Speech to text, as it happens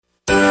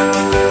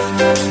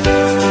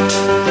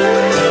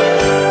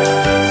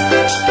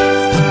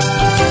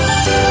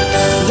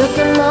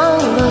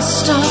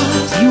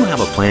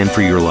plan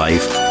for your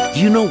life? Do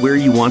you know where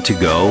you want to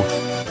go?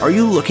 Are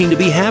you looking to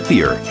be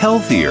happier,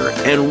 healthier,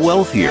 and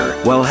wealthier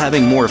while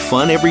having more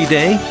fun every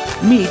day?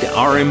 Meet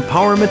our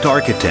empowerment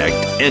architect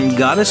and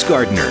goddess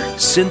gardener,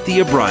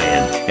 Cynthia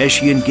Brian, as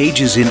she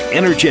engages in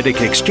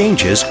energetic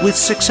exchanges with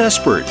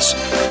successperts,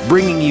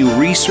 bringing you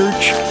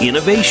research,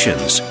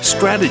 innovations,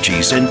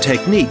 strategies, and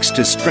techniques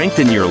to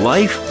strengthen your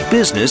life,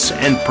 business,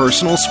 and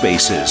personal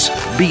spaces.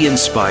 Be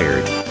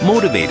inspired,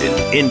 motivated,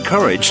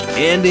 encouraged,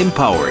 and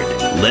empowered.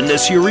 Lend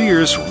us your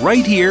ears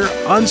right here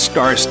on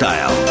Star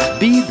Style.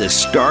 Be the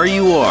star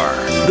you are.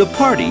 The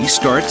party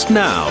starts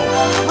now.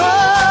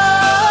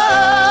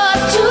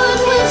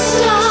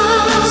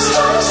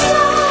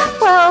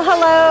 Well,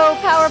 hello,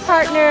 Power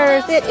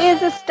Partners. It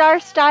is a Star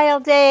Style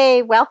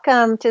day.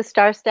 Welcome to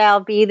Star Style,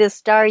 Be the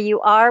Star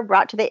You Are,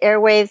 brought to the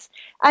airwaves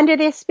under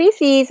the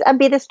auspices of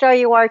Be the Star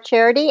You Are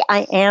charity.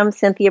 I am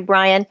Cynthia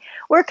Brian.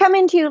 We're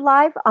coming to you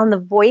live on the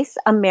Voice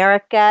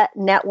America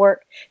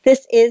Network.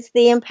 This is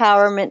the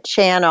Empowerment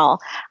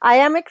Channel. I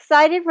am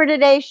excited for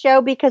today's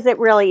show because it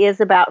really is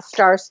about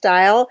Star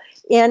Style.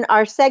 In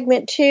our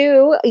segment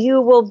 2,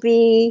 you will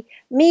be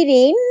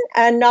meeting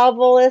a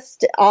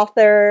novelist,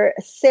 author,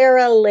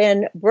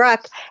 Sarahlyn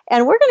Bruck,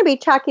 and we're going to be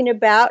talking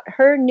about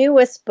her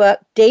newest book,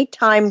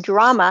 Daytime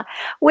Drama,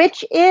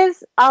 which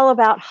is all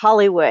about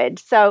Hollywood.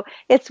 So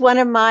it's one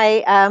of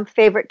my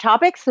favorite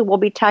topics. So we'll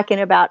be talking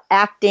about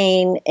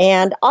acting,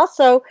 and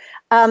also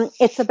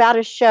it's about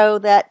a show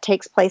that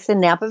takes place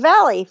in Napa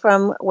Valley,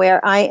 from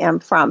where I am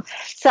from.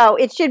 So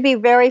it should be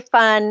very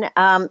fun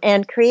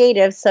and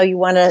creative, so you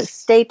want to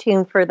stay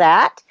tuned for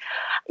that.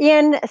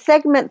 In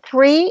segment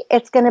 3,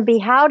 it's going to be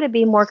how to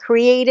be more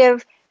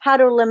creative, how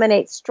to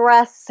eliminate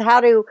stress, how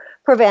to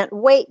prevent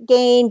weight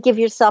gain, give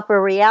yourself a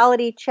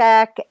reality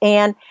check,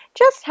 and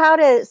just how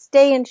to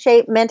stay in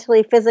shape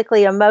mentally,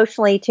 physically,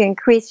 emotionally to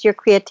increase your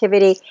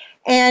creativity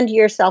and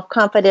your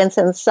self-confidence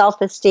and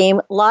self-esteem.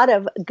 A lot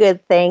of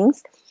good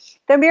things.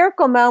 The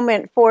miracle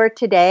moment for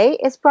today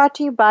is brought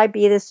to you by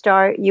Be the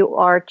Star You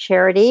Are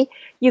charity.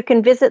 You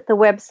can visit the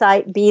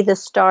website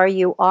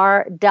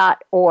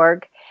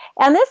bethestaryouare.org.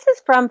 And this is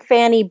from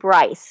Fanny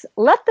Bryce.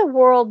 Let the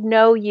world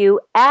know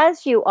you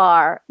as you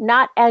are,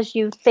 not as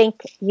you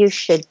think you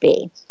should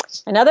be.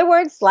 In other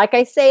words, like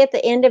I say at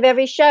the end of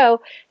every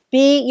show,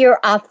 be your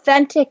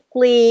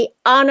authentically,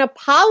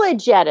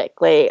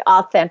 unapologetically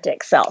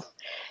authentic self.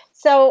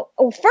 So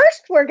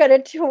first we're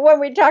going to, when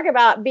we talk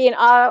about being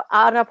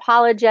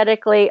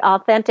unapologetically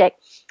authentic,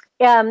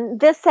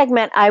 this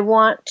segment I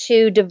want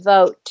to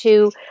devote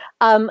to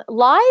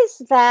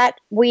lies that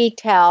we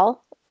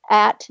tell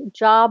at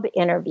job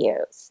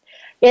interviews.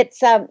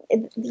 It's,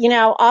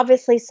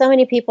 obviously so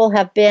many people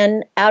have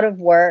been out of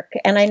work,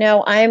 and I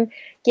know I'm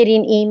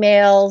getting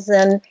emails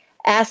and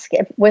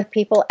with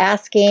people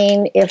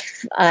asking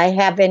if I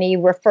have any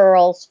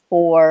referrals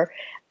for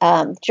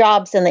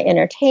jobs in the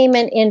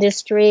entertainment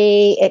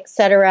industry,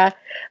 etc.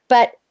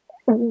 But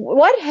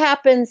what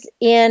happens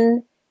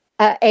in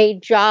a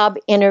job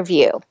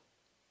interview?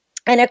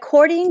 And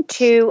according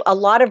to a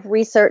lot of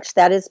research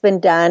that has been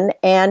done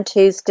and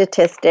to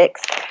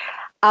statistics,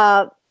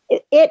 job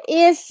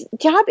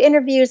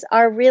interviews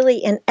are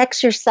really an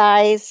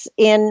exercise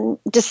in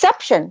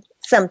deception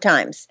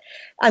sometimes.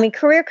 I mean,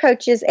 career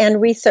coaches and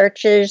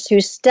researchers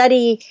who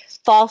study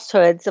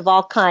falsehoods of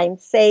all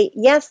kinds say,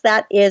 yes,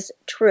 that is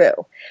true.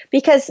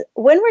 Because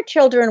when we're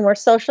children, we're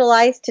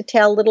socialized to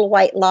tell little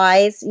white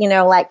lies,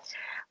 like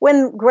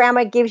when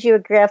grandma gives you a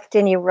gift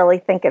and you really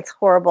think it's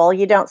horrible,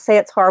 you don't say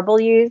it's horrible,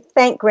 you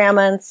thank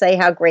grandma and say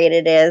how great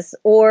it is.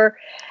 Or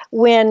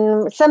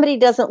when somebody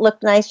doesn't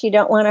look nice, you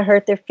don't want to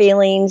hurt their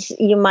feelings,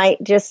 you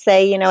might just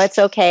say, it's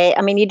okay.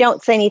 I mean, you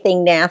don't say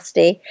anything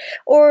nasty.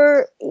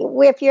 Or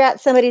if you're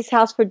at somebody's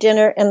house for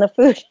dinner and the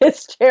food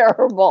is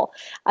terrible,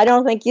 I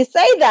don't think you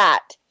say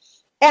that.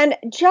 And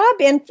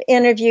job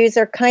interviews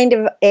are kind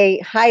of a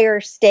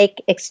higher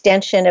stake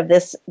extension of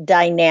this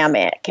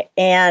dynamic.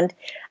 And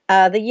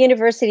the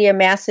University of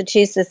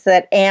Massachusetts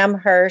at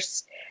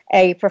Amherst,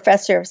 a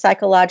professor of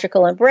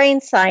psychological and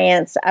brain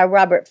science,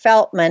 Robert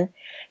Feltman,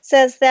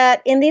 says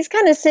that in these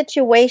kind of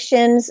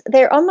situations,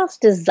 they're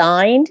almost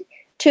designed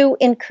to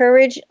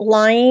encourage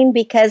lying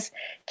because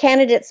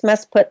candidates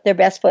must put their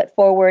best foot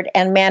forward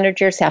and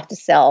managers have to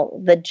sell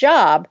the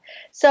job.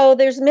 So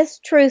there's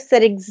mistruths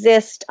that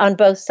exist on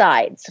both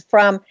sides,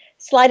 from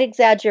slight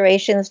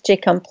exaggerations to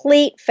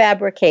complete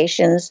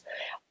fabrications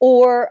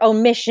or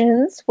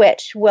omissions,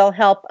 which will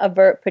help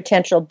avert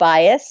potential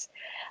bias.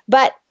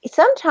 But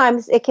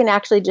sometimes it can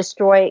actually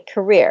destroy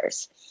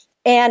careers.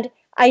 And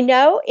I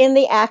know in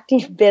the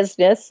acting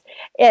business,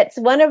 it's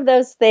one of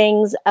those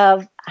things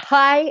of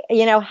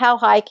how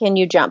high can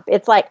you jump?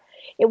 It's like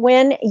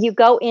when you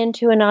go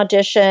into an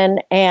audition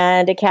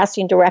and a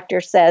casting director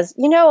says,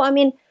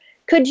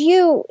 could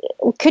you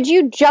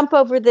jump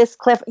over this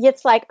cliff?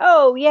 It's like,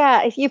 oh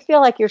yeah, if you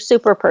feel like you're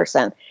super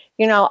person,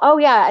 oh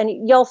yeah, and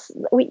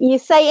you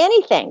say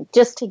anything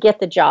just to get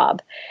the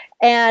job.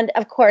 And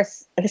of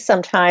course,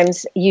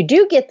 sometimes you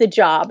do get the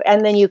job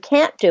and then you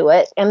can't do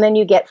it and then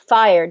you get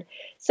fired.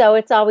 So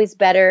it's always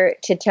better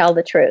to tell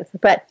the truth.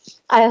 But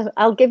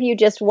I'll give you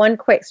just one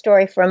quick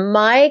story from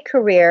my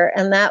career,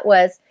 and that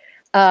was,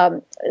 I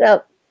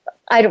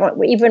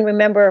don't even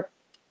remember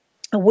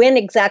when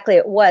exactly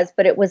it was,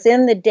 but it was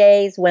in the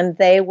days when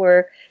they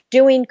were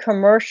doing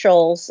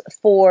commercials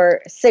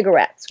for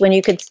cigarettes, when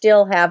you could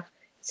still have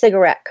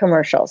cigarette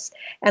commercials.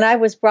 And I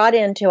was brought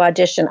in to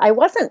audition. I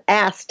wasn't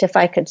asked if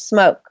I could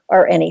smoke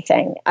or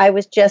anything. I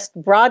was just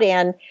brought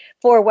in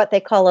for what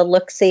they call a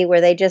look-see, where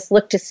they just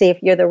look to see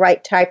if you're the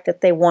right type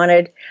that they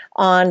wanted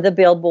on the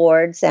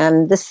billboards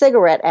and the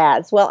cigarette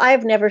ads. Well,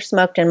 I've never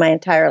smoked in my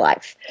entire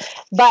life,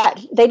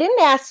 but they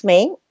didn't ask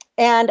me.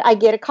 And I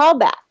get a call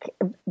back.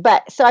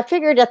 But so I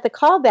figured at the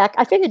callback,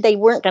 I figured they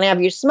weren't going to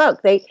have you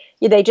smoke. They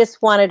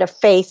just wanted a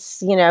face,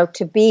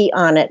 to be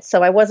on it.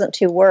 So I wasn't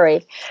too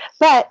worried.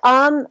 But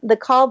on the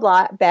call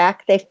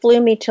back, they flew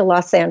me to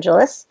Los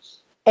Angeles,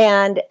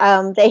 and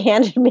they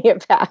handed me a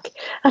pack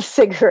of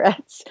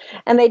cigarettes.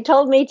 And they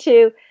told me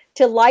to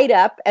light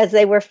up as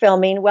they were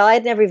filming. Well,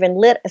 I'd never even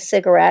lit a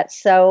cigarette,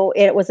 so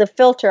it was a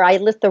filter. I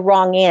lit the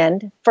wrong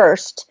end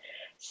first.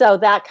 So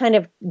that kind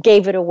of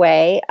gave it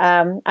away.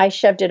 I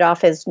shoved it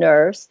off his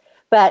nerves.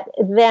 But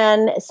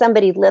then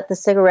somebody lit the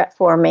cigarette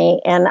for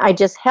me, and I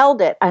just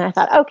held it. And I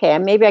thought, okay,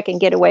 maybe I can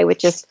get away with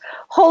just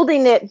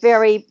holding it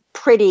very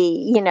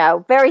pretty,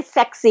 very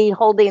sexy,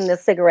 holding the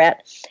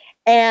cigarette.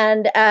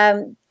 And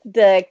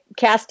the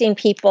casting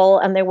people,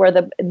 and there were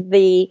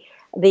the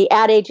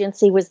ad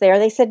agency was there.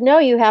 They said, no,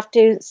 you have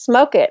to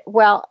smoke it.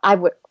 Well,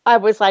 I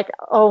was like,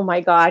 oh my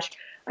gosh.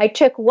 I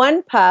took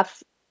one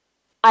puff.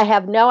 I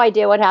have no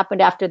idea what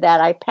happened after that.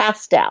 I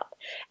passed out,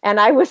 and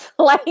I was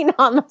laying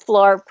on the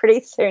floor pretty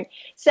soon.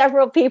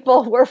 Several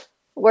people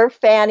were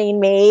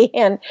fanning me,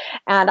 and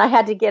I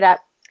had to get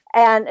up.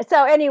 And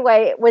so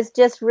anyway, it was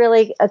just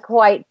really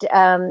quite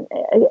a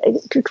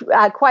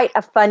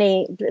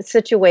funny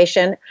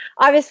situation.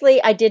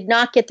 Obviously, I did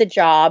not get the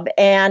job,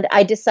 and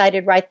I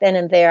decided right then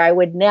and there I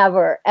would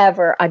never,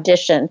 ever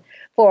audition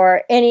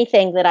for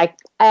anything that I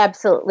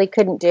absolutely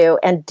couldn't do,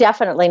 and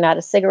definitely not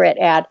a cigarette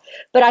ad.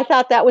 But I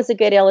thought that was a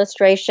good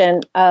illustration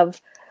of,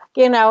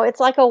 it's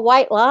like a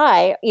white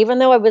lie. Even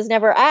though I was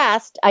never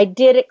asked, I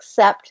did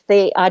accept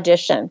the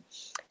audition.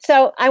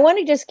 So I want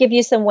to just give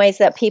you some ways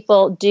that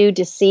people do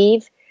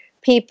deceive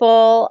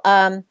people.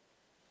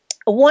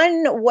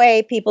 One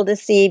way people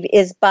deceive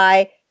is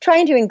by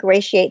trying to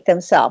ingratiate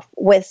themselves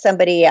with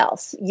somebody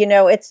else.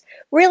 It's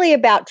really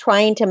about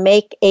trying to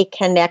make a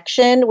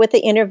connection with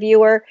the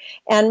interviewer,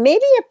 and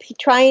maybe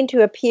trying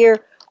to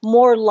appear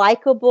more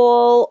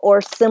likable or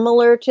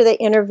similar to the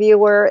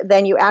interviewer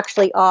than you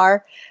actually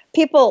are.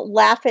 People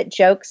laugh at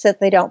jokes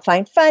that they don't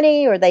find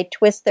funny, or they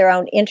twist their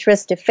own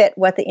interest to fit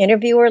what the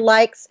interviewer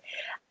likes.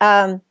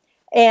 And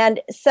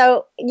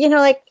so,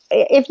 like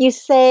if you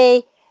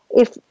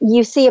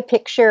see a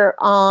picture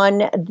on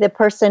the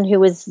person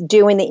who is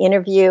doing the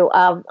interview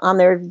on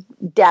their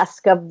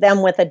desk of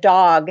them with a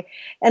dog,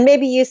 and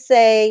maybe you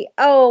say,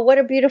 oh, what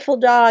a beautiful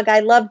dog.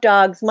 I love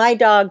dogs. My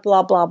dog,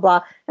 blah, blah,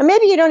 blah. And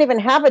maybe you don't even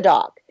have a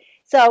dog.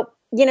 So,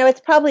 it's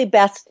probably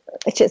best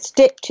to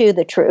stick to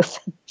the truth.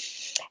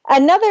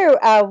 Another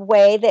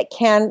way that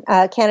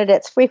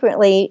candidates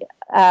frequently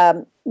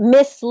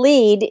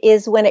mislead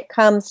is when it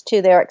comes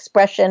to their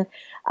expression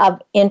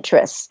of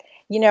interest.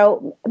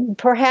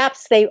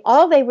 Perhaps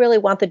all they really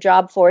want the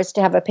job for is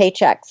to have a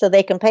paycheck so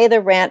they can pay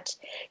the rent,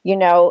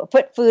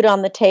 put food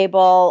on the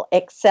table,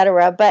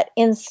 etc. But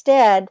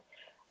instead,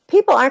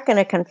 people aren't going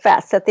to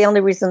confess that the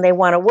only reason they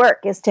want to work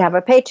is to have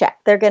a paycheck.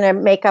 They're going to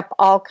make up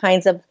all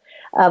kinds of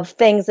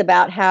things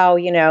about how,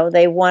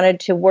 they wanted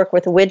to work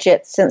with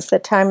widgets since the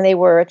time they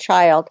were a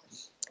child.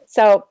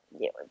 So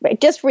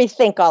just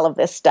rethink all of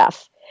this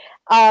stuff.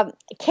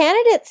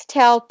 Candidates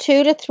tell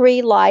 2 to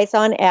 3 lies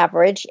on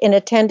average in a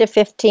 10 to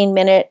 15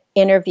 minute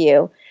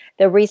interview,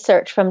 the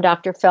research from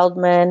Dr.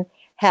 Feldman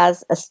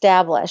has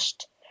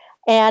established.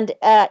 And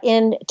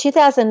in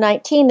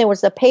 2019, there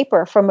was a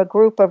paper from a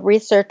group of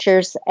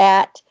researchers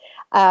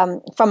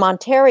from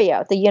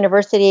Ontario, the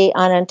University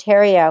on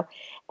Ontario,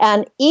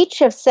 and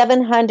each of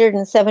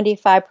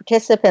 775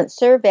 participants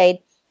surveyed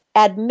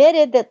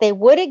admitted that they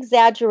would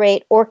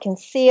exaggerate or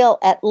conceal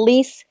at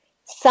least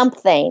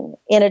something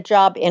in a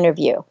job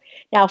interview.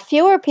 Now,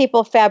 fewer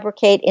people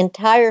fabricate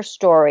entire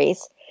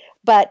stories,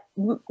 but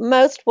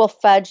most will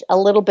fudge a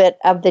little bit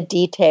of the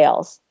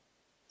details.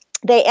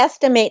 They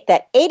estimate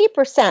that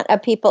 80%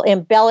 of people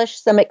embellish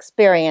some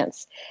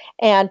experience,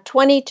 and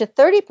 20 to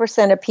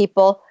 30% of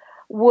people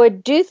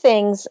would do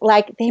things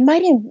like they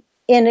might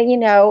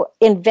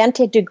invent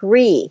a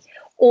degree,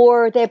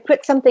 or they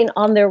put something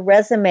on their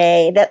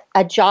resume, that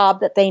a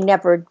job that they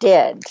never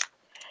did.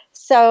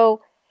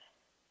 So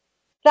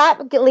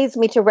that leads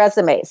me to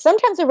resumes.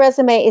 Sometimes a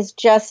resume is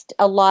just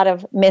a lot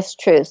of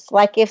mistruths.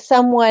 Like if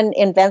someone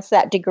invents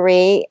that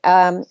degree,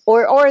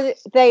 or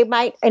they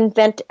might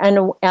invent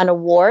an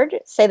award,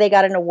 say they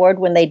got an award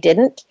when they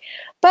didn't,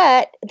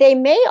 but they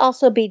may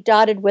also be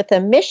dotted with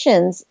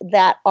omissions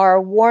that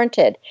are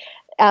warranted.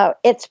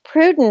 it's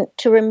prudent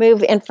to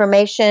remove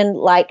information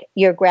like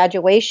your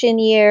graduation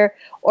year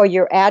or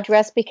your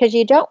address because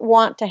you don't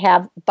want to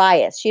have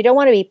bias. You don't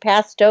want to be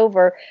passed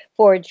over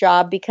for a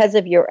job because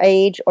of your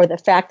age or the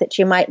fact that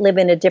you might live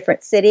in a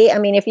different city. I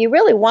mean, if you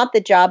really want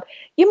the job,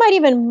 you might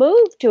even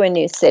move to a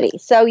new city.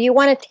 So you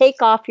want to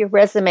take off your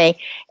resume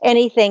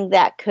anything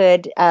that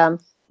could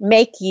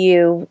make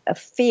you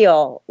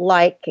feel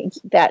like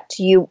that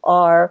you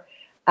are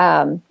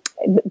going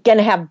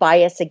to have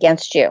bias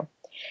against you.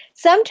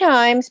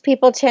 Sometimes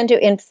people tend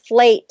to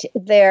inflate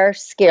their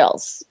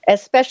skills,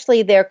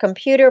 especially their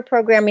computer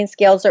programming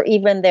skills or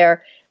even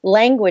their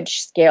language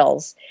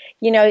skills.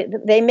 You know,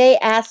 they may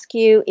ask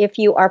you if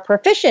you are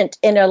proficient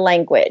in a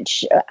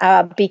language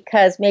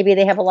because maybe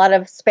they have a lot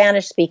of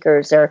Spanish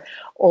speakers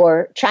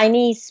or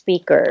Chinese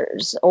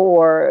speakers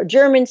or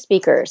German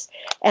speakers.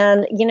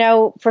 And, you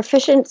know,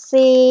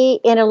 proficiency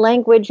in a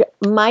language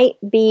might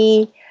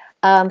be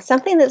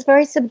something that's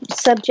very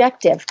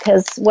subjective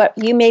because what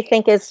you may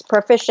think is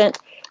proficient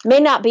may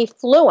not be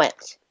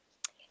fluent.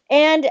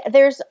 And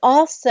there's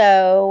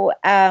also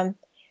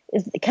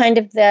kind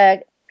of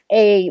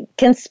a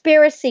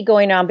conspiracy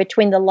going on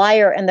between the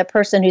liar and the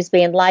person who's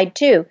being lied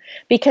to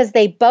because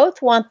they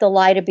both want the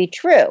lie to be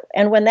true.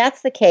 And when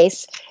that's the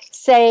case,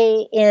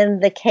 say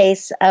in the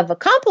case of a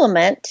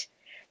compliment,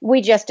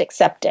 we just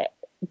accept it.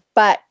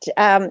 But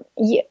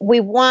we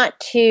want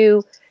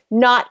to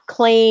not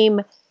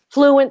claim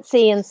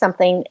fluency in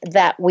something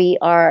that we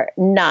are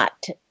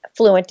not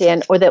fluent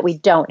in or that we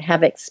don't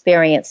have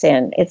experience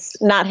in. It's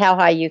not how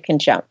high you can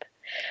jump.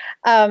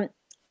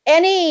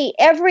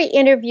 Every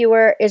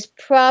interviewer is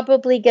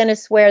probably going to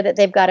swear that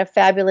they've got a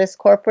fabulous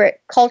corporate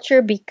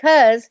culture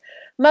because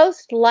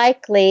most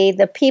likely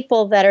the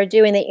people that are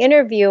doing the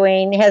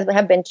interviewing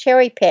have been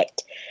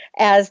cherry-picked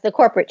as the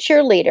corporate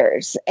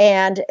cheerleaders,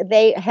 and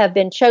they have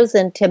been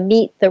chosen to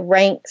meet the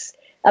ranks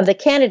of the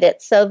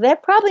candidates. So they're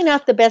probably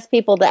not the best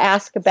people to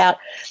ask about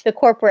the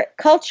corporate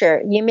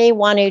culture. You may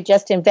want to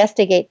just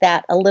investigate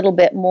that a little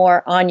bit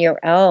more on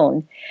your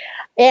own.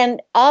 And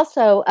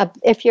also,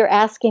 if you're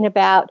asking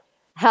about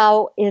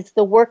how is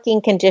the working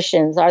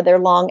conditions, are there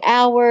long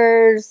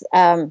hours?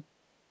 Do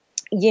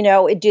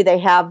they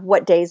have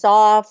what days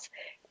off?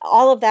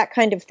 All of that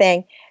kind of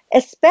thing,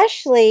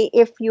 especially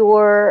if you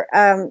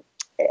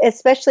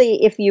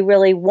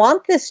really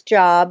want this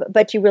job,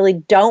 but you really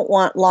don't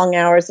want long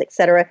hours,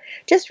 etc.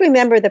 Just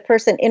remember the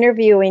person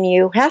interviewing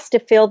you has to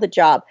fill the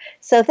job.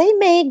 So they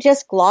may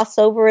just gloss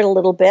over it a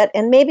little bit,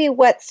 and maybe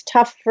what's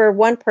tough for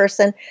one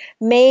person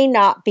may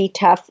not be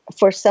tough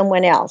for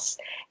someone else.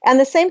 And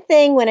the same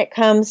thing when it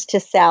comes to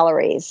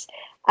salaries.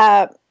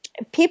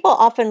 People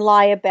often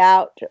lie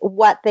about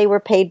what they were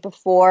paid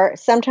before.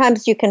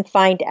 Sometimes you can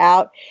find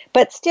out,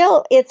 but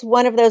still it's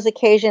one of those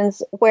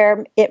occasions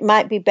where it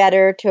might be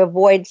better to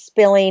avoid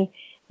spilling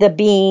the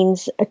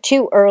beans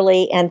too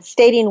early and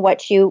stating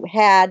what you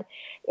had.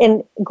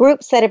 In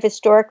groups that have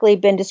historically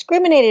been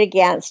discriminated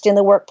against in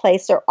the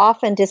workplace are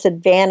often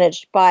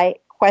disadvantaged by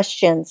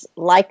questions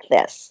like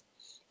this.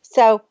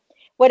 So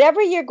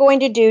whatever you're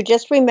going to do,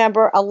 just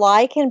remember a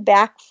lie can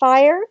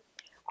backfire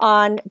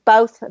on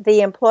both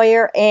the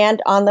employer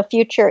and on the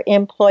future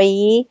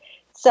employee.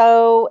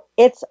 So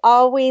it's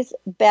always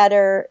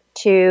better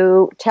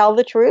to tell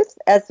the truth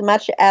as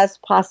much as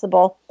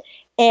possible.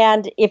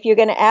 And if you're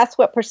going to ask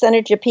what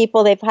percentage of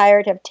people they've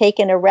hired have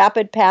taken a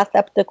rapid path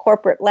up the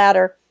corporate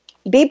ladder,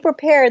 be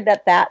prepared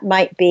that that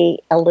might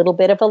be a little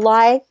bit of a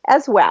lie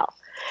as well.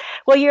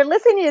 Well, you're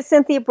listening to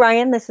Cynthia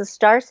Brian. This is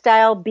Star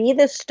Style. Be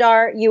the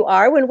star you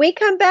are. When we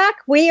come back,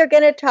 we are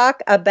going to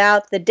talk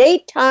about the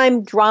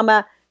daytime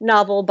drama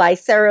novel by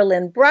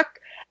Sarahlyn Bruck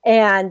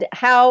and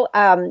how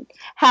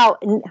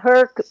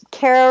her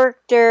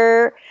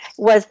character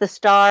was the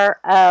star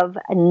of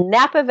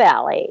Napa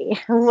Valley.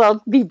 We'll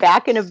be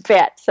back in a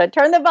bit. So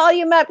turn the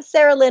volume up.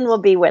 Sarahlyn will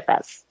be with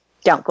us.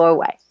 Don't go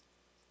away.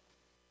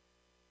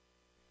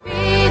 Be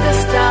the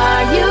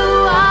star you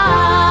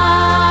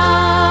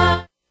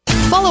are.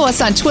 Follow us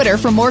on Twitter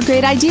for more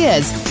great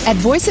ideas at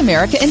Voice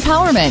America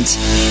Empowerment.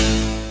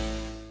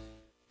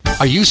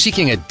 Are you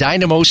seeking a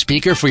dynamo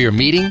speaker for your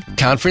meeting,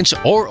 conference,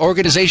 or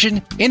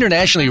organization?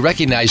 Internationally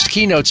recognized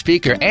keynote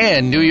speaker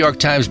and New York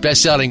Times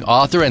bestselling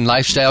author and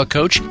lifestyle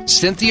coach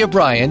Cynthia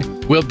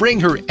Brian will bring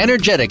her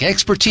energetic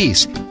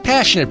expertise,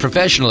 passionate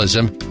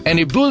professionalism, and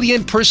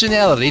ebullient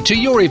personality to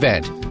your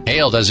event.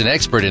 Hailed as an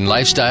expert in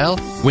lifestyle,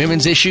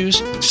 women's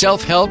issues,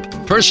 self-help,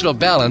 personal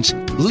balance,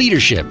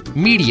 leadership,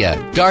 media,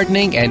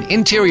 gardening, and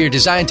interior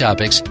design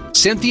topics,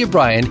 Cynthia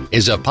Brian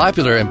is a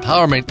popular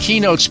empowerment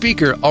keynote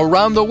speaker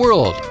around the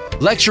world,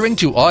 lecturing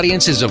to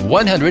audiences of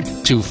 100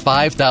 to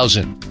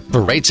 5,000.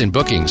 For rates and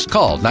bookings,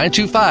 call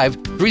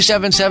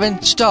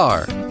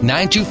 925-377-STAR,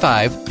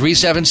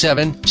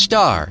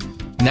 925-377-STAR,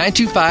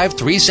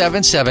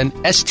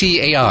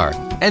 925-377-STAR,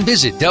 and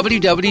visit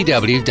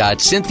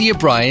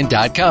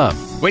www.cynthiabrian.com.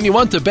 When you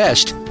want the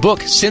best, book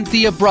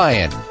Cynthia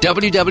Brian,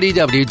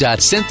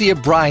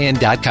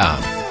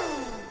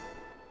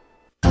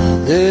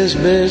 www.cynthiabrian.com. This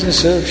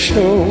business of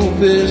show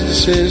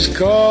business is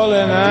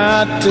calling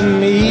out to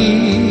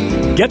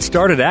me. Get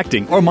started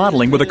acting or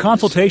modeling with a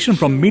consultation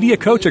from media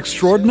coach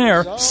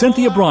extraordinaire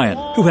Cynthia Brian,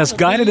 who has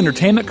guided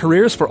entertainment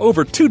careers for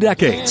over 2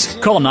 decades.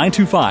 Call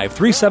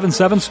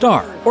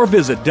 925-377-STAR or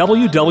visit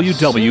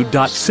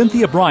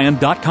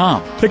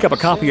www.cynthiabrian.com. Pick up a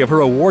copy of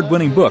her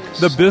award-winning book,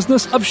 The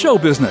Business of Show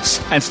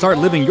Business, and start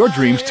living your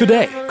dreams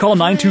today. Call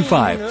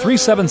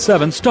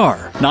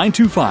 925-377-STAR.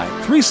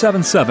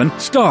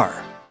 925-377-STAR.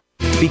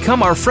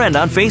 Become our friend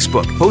on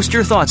Facebook. Post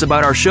your thoughts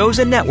about our shows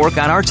and network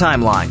on our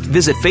timeline.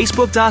 Visit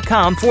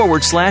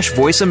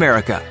facebook.com/Voice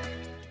America.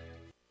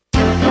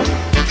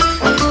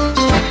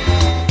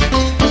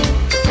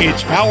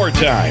 It's power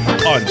time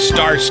on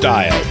Star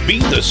Style. Be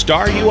the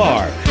star you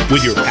are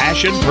with your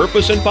passion,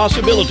 purpose, and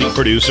possibility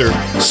producer,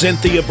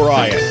 Cynthia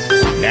Brian.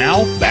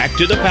 Now, back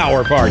to the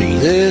power party.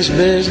 This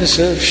business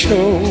of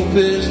show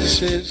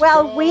business.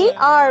 Well, we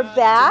are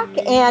back,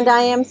 and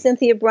I am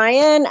Cynthia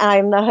Brian.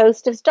 I'm the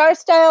host of Star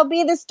Style,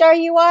 Be the Star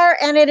You Are,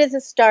 and it is a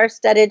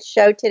star-studded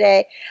show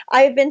today.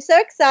 I've been so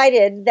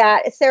excited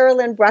that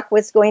Sarahlyn Bruck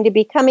was going to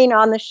be coming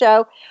on the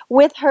show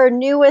with her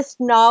newest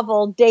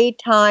novel,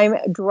 Daytime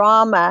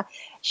Drama.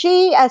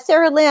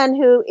 Sarahlyn,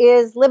 who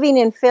is living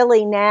in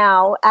Philly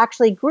now,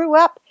 actually grew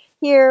up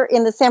here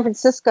in the San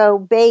Francisco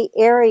Bay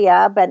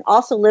Area, but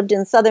also lived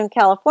in Southern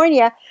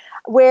California,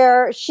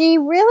 where she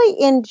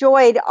really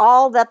enjoyed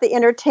all that the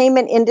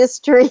entertainment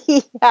industry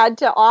had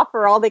to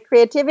offer, all the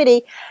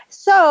creativity.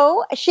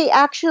 So she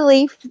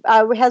actually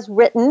has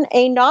written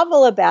a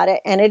novel about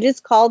it, and it is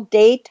called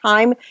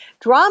Daytime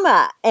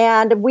Drama.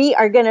 And we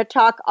are going to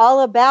talk all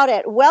about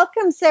it.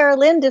 Welcome,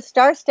 Sarahlyn, to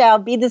Star Style,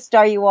 Be the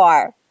Star You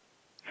Are.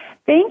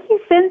 Thank you,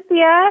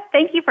 Cynthia.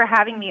 Thank you for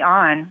having me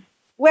on.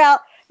 Well,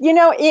 you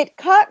know, it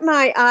caught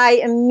my eye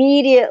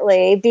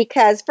immediately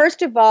because,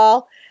 first of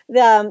all,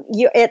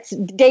 it's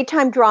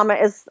Daytime Drama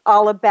is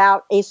all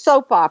about a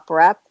soap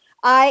opera.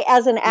 I,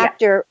 as an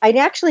actor, I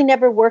actually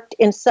never worked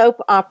in soap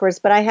operas,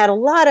 but I had a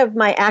lot of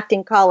my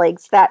acting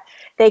colleagues that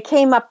they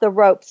came up the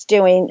ropes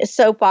doing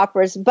soap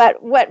operas.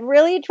 But what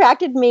really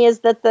attracted me is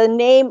that the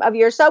name of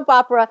your soap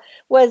opera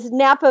was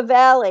Napa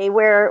Valley,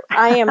 where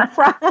I am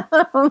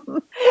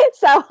from.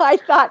 So I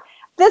thought,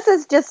 this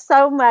is just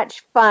so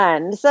much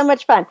fun, so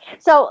much fun.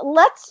 So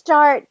let's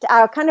start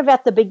kind of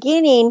at the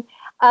beginning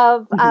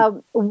of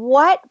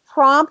what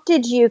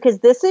prompted you, because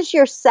this is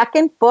your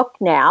second book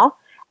now,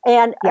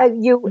 and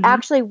you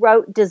actually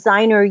wrote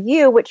Designer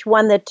You, which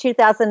won the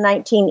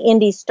 2019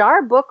 Indie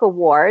Star Book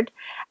Award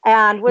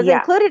and was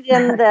included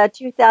in the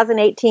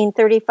 2018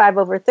 35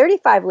 over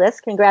 35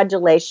 list.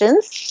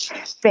 Congratulations.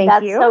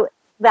 Thank you.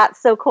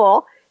 That's so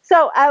cool.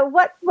 So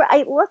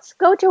let's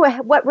go to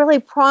what really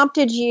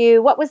prompted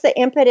you. What was the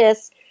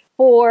impetus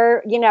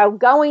for,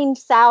 going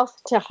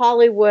south to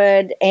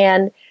Hollywood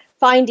and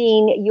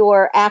finding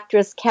your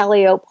actress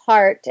Calliope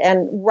Hart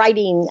and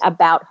writing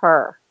about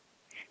her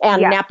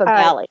and Napa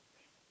Valley?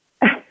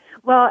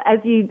 Well,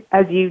 as you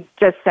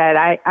just said,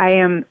 I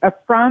am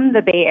from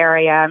the Bay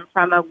Area. I'm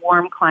from a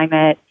warm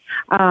climate.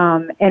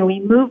 And we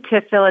moved to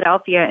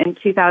Philadelphia in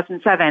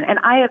 2007. And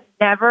I have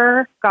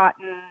never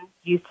gotten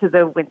used to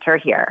the winter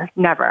here.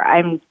 Never.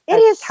 I'm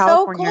a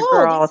California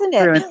girl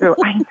through and through.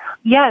 I know.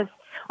 Yes.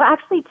 Well,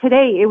 actually,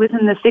 today it was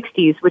in the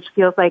 60s, which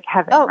feels like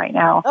heaven right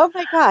now. Oh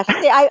my gosh!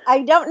 See,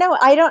 I don't know.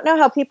 I don't know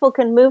how people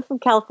can move from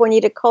California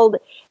to cold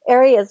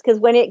areas because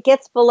when it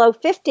gets below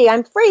 50,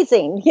 I'm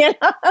freezing.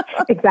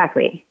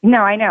 Exactly.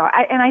 No, I know.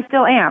 And I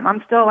still am.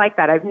 I'm still like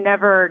that. I've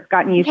never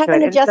gotten used to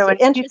it. And so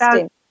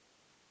interesting.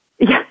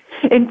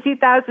 In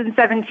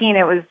 2017,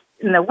 it was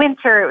in the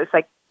winter. It was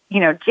like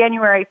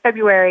January,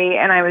 February,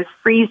 and I was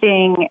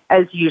freezing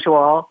as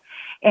usual.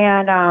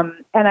 And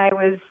I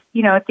was,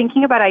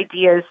 thinking about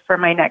ideas for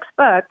my next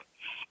book.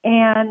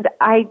 And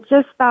I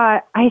just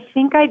thought, I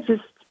think I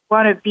just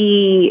want to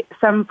be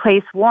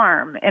someplace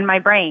warm in my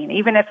brain,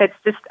 even if it's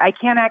just, I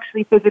can't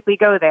actually physically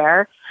go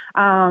there.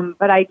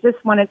 But I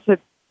just wanted to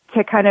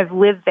kind of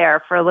live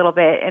there for a little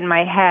bit in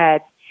my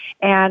head.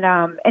 And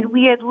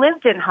we had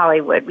lived in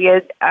Hollywood. We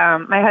had,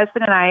 my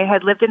husband and I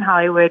had lived in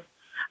Hollywood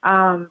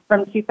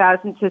from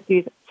 2000 to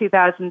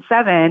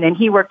 2007, and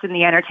he worked in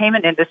the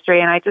entertainment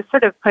industry, and I just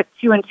sort of put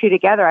two and two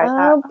together. I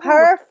thought,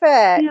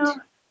 perfect.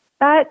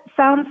 That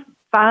sounds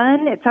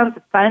fun. It sounds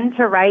fun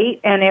to write,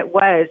 and it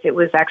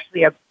was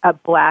actually a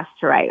blast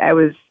to write. I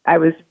was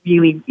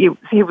really, it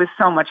was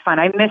so much fun.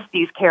 I miss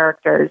these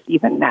characters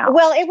even now.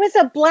 Well, it was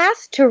a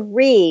blast to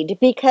read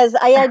because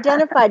I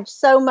identified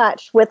so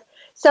much with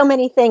so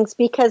many things,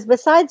 because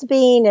besides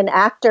being an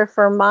actor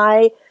for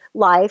my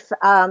life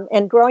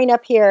and growing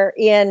up here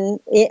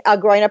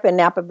growing up in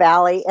Napa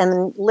Valley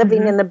and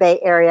living in the Bay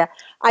Area,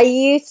 I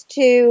used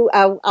to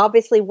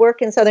obviously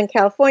work in Southern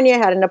California,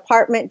 had an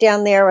apartment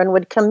down there, and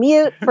would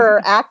commute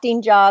for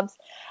acting jobs.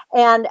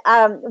 And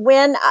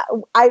when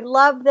I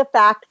love the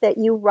fact that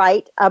you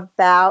write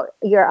about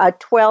your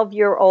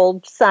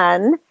 12-year-old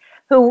son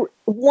who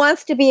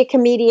wants to be a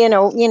comedian,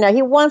 or,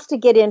 he wants to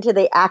get into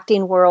the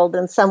acting world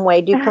in some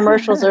way, do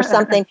commercials or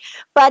something.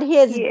 But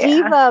his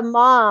diva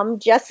mom,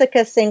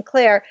 Jessica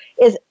Sinclair,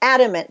 is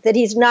adamant that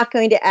he's not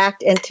going to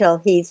act until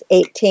he's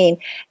 18.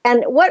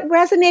 And what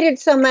resonated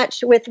so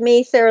much with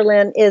me,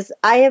 Sarahlyn, is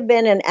I have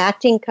been an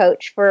acting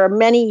coach for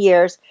many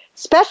years,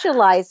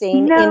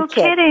 specializing in kids. No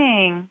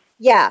kidding.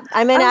 Yeah,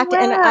 I'm an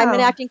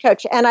acting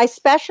coach, and I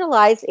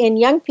specialize in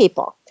young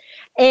people.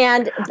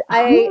 And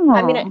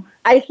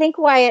I think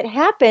why it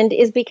happened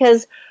is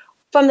because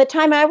from the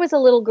time I was a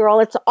little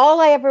girl, it's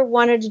all I ever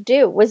wanted to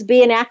do was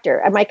be an actor.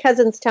 And my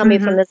cousins tell me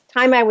from the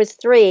time I was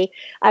 3,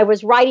 I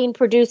was writing,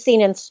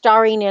 producing, and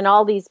starring in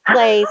all these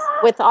plays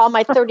with all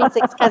my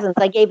 36 cousins.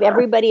 I gave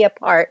everybody a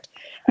part.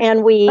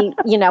 And we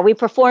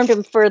performed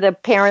them for the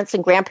parents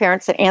and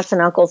grandparents and aunts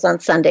and uncles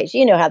on Sundays.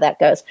 You know how that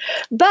goes.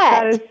 But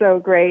that is so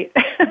great.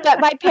 But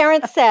my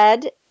parents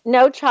said,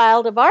 no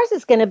child of ours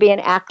is going to be an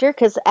actor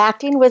because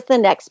acting was the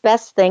next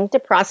best thing to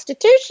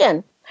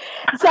prostitution.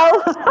 So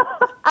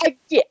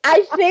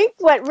I think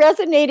what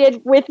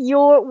resonated with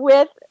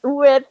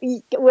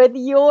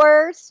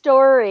your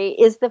story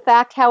is the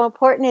fact how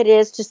important it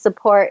is to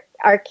support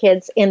our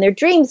kids in their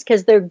dreams,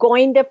 because they're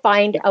going to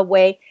find a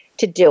way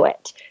to do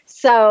it.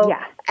 So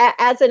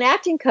as an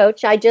acting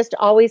coach, I just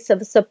always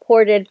have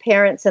supported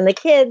parents and the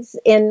kids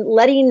in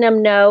letting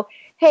them know,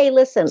 hey,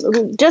 listen,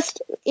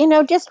 just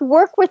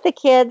work with the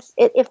kids.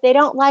 If they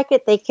don't like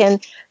it, they can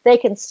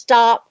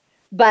stop.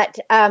 But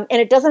and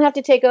it doesn't have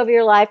to take over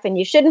your life, and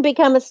you shouldn't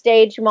become a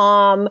stage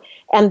mom.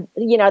 And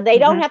they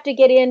don't have to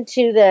get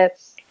into the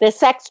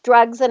sex,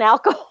 drugs, and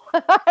alcohol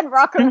and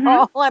rock and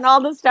roll and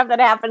all the stuff that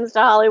happens to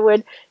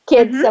Hollywood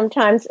kids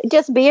sometimes.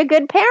 Just be a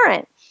good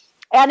parent.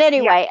 And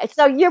anyway,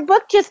 so your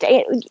book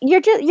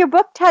your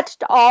book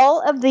touched all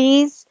of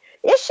these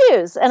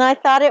issues, and I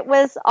thought it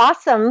was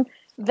awesome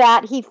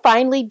that he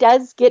finally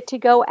does get to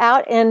go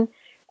out and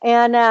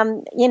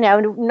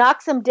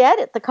knocks them dead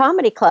at the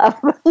comedy club.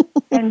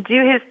 And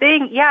do his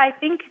thing. Yeah, I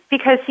think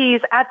because he's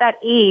at that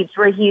age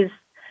where he's,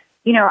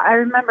 I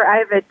remember I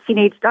have a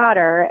teenage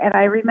daughter, and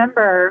I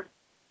remember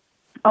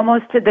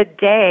almost to the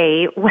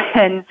day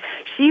when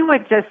she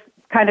would just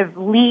kind of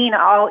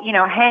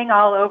hang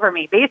all over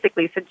me,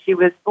 basically, since she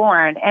was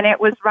born. And it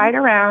was right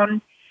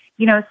around,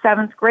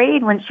 7th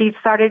grade when she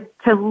started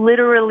to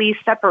literally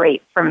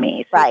separate from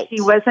me. So right. She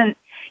wasn't,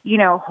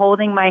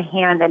 holding my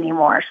hand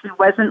anymore. She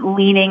wasn't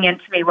leaning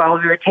into me while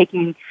we were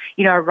taking,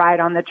 a ride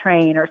on the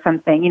train or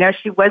something.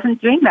 She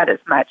wasn't doing that as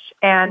much.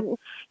 And,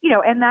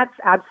 and that's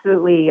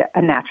absolutely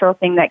a natural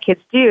thing that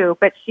kids do.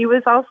 But she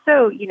was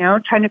also,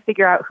 trying to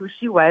figure out who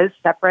she was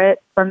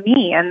separate from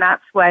me. And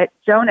that's what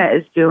Jonah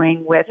is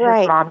doing with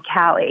his mom,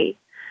 Callie.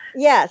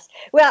 Yes.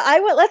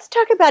 Well, let's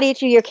talk about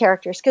each of your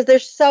characters because they're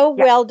so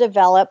well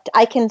developed.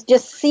 I can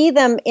just see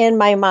them in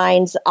my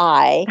mind's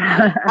eye.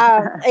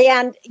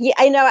 And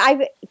I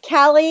know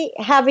Callie,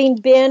 having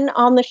been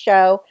on the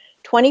show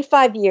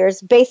 25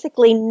 years,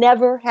 basically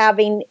never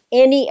having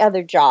any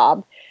other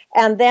job.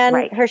 And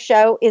then her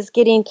show is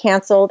getting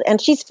canceled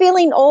and she's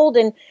feeling old.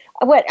 And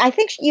I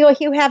think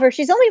you have her,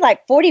 she's only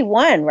like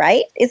 41,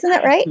 right? Isn't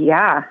that right?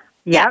 Yeah.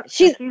 Yeah,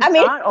 she's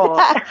not old.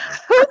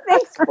 Who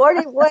thinks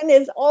 41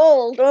 is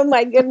old? Oh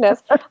my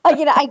goodness!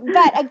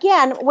 But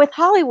again, with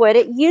Hollywood,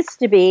 it used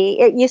to be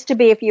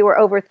if you were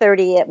over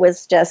 30, it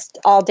was just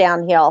all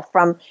downhill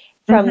from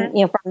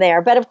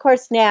there. But of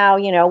course now,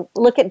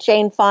 look at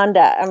Jane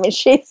Fonda. I mean,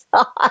 she's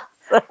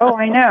awesome. Oh,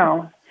 I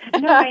know.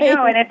 No, I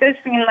know, and it does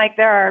seem like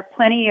there are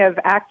plenty of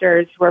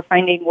actors who are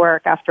finding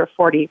work after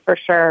 40 for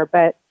sure.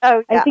 But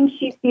I think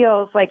she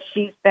feels like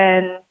she's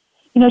been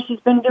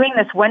doing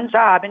this one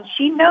job and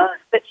she knows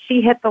that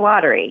she hit the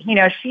lottery.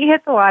 She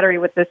hit the lottery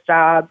with this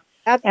job.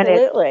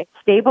 Absolutely. And it's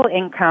stable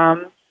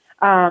income.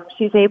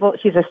 She's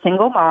a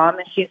single mom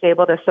and she's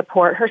able to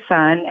support her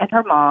son and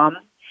her mom.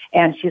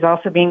 And she's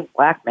also being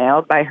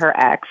blackmailed by her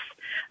ex.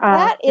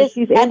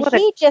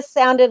 He just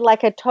sounded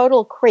like a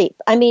total creep.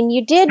 I mean,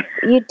 you did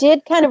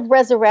kind of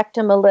resurrect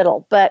him a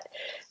little, but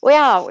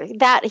wow,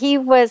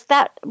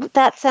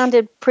 that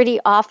sounded pretty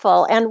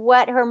awful. And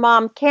what her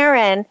mom,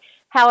 Karen,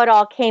 how it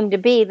all came to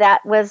be,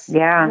 that was,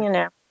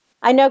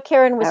 I know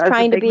Karen was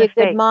trying to be a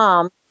good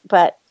mom,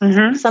 but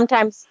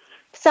sometimes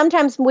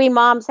we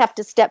moms have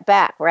to step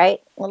back,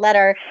 right? We'll let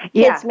our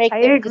kids make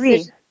their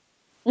decisions.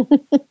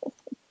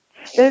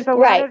 There's a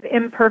lot of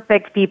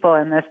imperfect people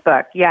in this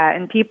book,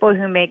 and people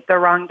who make the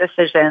wrong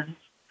decisions.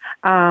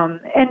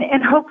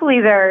 And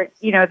hopefully they're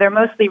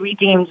mostly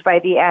redeemed by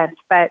the end,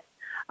 but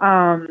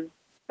so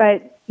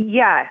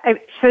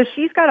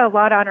she's got a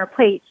lot on her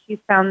plate. She's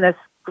found this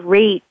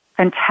great,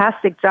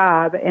 fantastic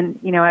job and,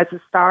 as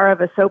a star of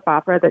a soap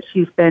opera that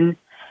she's been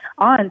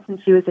on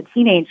since she was a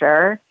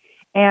teenager.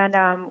 And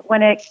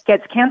when it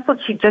gets canceled,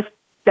 she just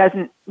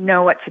doesn't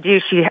know what to do.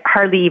 She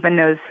hardly even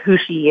knows who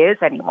she is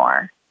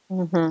anymore.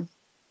 Mm-hmm.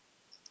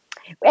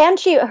 And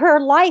her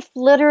life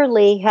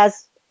literally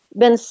has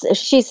been,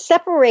 she's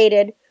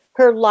separated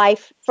her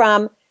life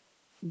from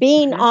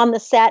being on the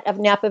set of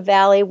Napa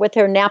Valley with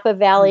her Napa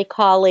Valley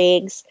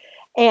colleagues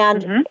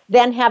and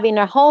then having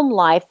a home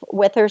life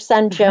with her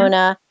son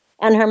Jonah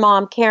and her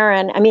mom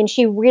Karen. I mean,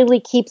 she really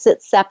keeps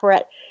it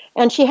separate.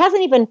 And she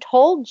hasn't even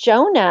told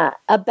Jonah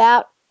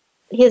about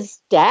his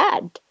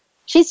dad.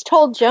 She's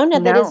told Jonah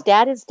that his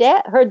dad is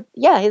dead.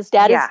 His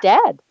dad is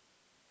dead.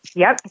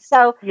 Yep.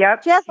 So she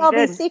has all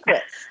these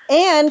secrets.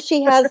 And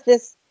she has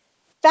this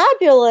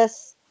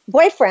fabulous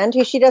boyfriend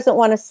who she doesn't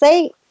want to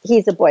say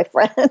he's a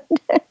boyfriend,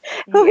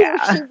 who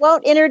she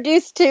won't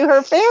introduce to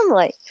her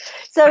family.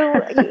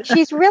 So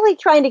she's really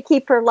trying to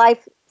keep her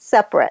life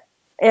separate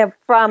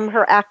from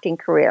her acting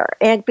career.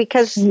 And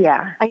because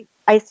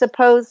I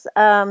suppose,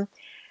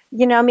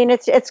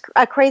 it's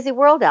a crazy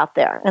world out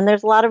there, and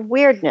there's a lot of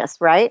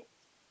weirdness, right?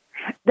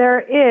 There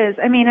is.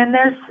 I mean, and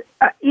there's,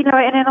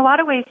 and in a lot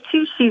of ways,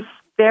 too, she's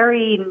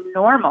very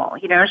normal.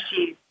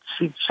 She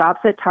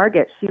shops at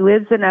Target. She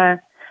lives in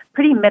a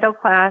pretty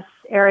middle-class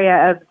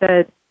area of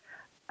the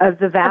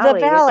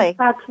valley. In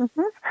fact,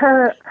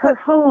 her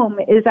home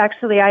is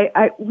actually,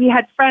 we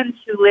had friends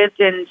who lived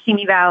in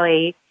Simi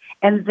Valley,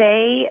 and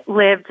they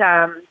lived,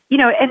 and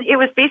it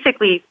was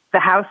basically the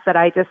house that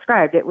I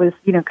described. It was,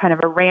 kind of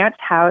a ranch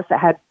house that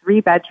had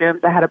 3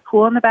 bedrooms. That had a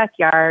pool in the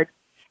backyard.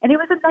 And it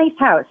was a nice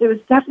house. It was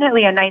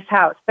definitely a nice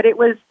house, but it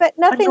was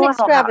nothing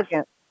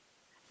extravagant.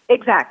 House.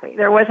 Exactly.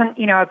 There wasn't,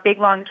 a big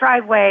long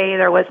driveway.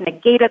 There wasn't a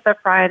gate at the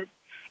front.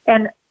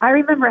 And I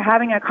remember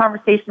having a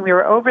conversation. We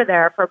were over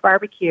there for a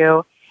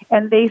barbecue,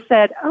 and they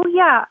said, "Oh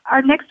yeah,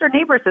 our next door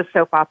neighbor is a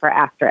soap opera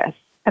actress."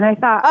 And I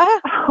thought,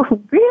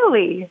 "Oh,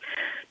 really?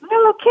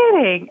 No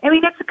kidding." I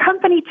mean, it's a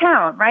company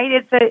town,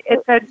 right?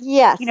 It's a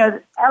yes.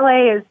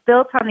 LA is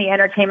built on the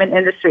entertainment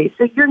industry,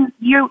 so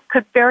you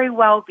could very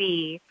well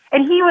be.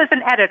 And he was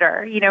an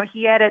editor, he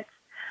edits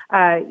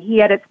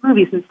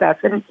movies and stuff.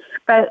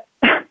 But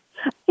I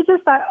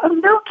just thought, oh,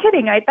 no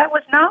kidding. That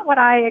was not what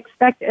I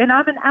expected. And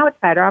I'm an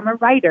outsider. I'm a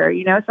writer,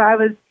 so I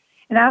was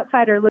an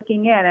outsider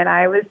looking in, and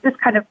I was just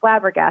kind of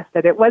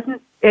flabbergasted. It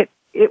wasn't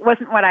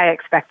what I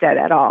expected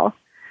at all.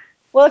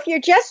 Well, if you're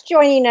just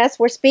joining us,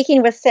 we're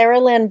speaking with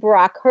Sarahlyn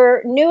Bruck.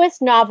 Her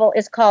newest novel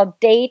is called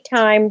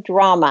Daytime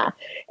Drama,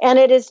 and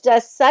it is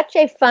just such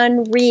a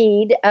fun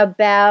read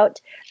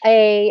about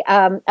a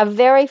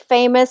very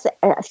famous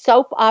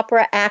soap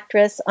opera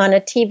actress on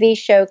a TV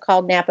show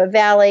called Napa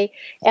Valley,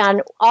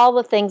 and all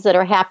the things that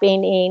are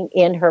happening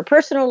in her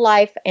personal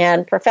life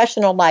and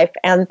professional life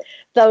and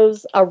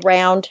those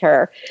around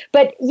her.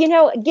 But,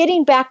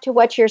 getting back to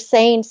what you're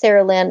saying,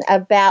 Sarahlyn,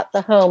 about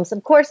the homes,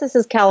 of course, this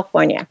is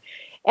California.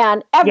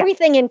 And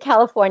everything in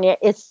California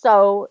is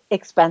so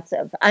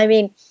expensive. I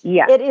mean,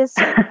 it is.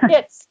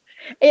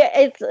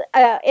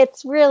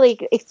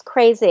 It's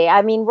crazy.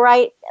 I mean,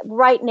 right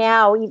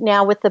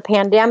now with the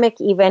pandemic,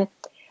 even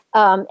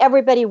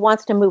everybody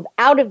wants to move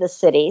out of the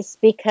cities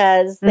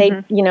because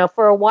they,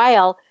 for a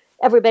while,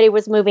 everybody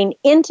was moving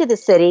into the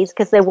cities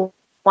because they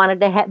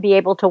wanted to be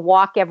able to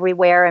walk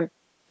everywhere and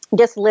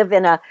just live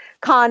in a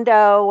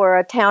condo or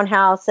a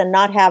townhouse and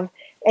not have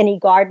any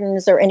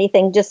gardens or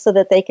anything, just so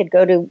that they could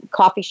go to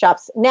coffee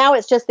shops. Now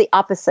it's just the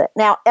opposite.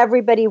 Now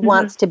everybody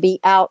wants to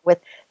be out with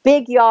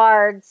big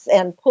yards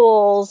and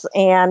pools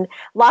and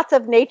lots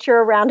of nature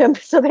around them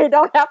so they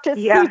don't have to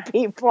see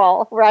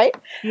people, right?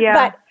 Yeah.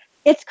 But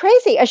it's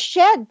crazy. A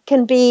shed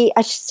can be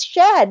a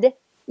shed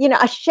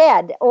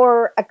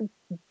or a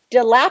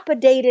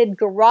dilapidated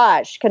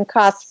garage can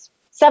cost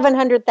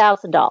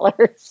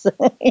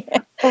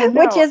 $700,000,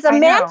 which is a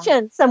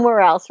mansion somewhere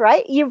else,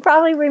 right? You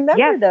probably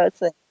remember those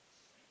things.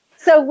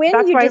 So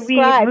that's why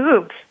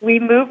we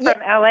moved from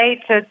LA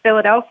to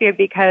Philadelphia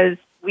because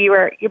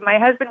my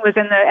husband was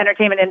in the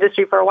entertainment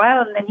industry for a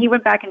while, and then he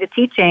went back into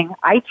teaching.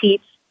 I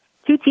teach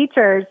 2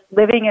 teachers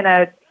living in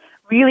a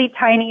really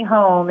tiny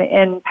home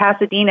in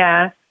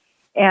Pasadena,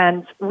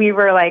 and we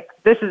were like,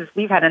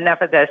 we've had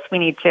enough of this. We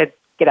need to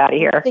get out of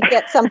here. To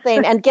get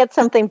something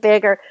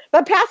bigger.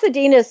 But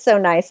Pasadena is so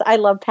nice. I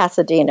love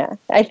Pasadena.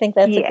 I think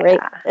that's a great,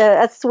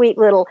 a sweet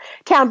little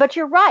town. But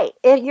you're right.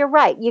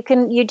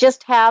 You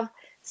just have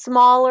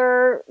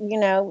smaller,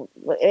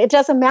 it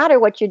doesn't matter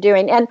what you're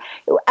doing. And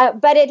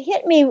but it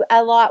hit me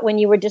a lot when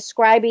you were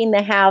describing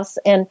the house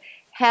and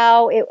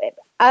how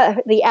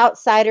the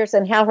outsiders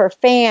and how her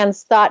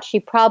fans thought she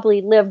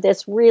probably lived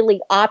this really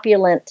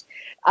opulent,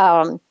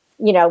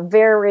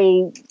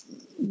 very,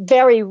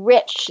 very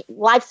rich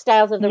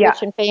lifestyles of the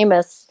rich and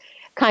famous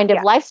kind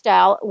of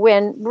lifestyle,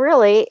 when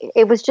really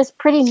it was just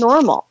pretty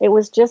normal. It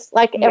was just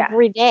like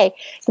every day.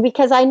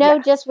 Because I know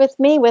just with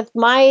me, with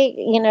my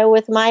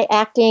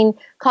acting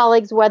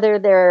colleagues, whether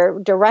they're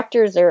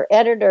directors or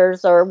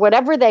editors or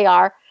whatever they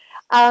are,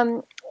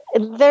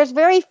 there's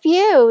very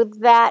few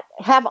that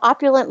have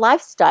opulent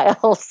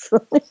lifestyles.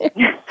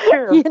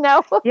 True.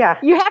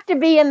 You have to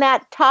be in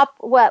that top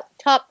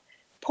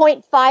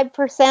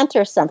 0.5%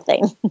 or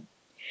something.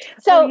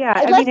 So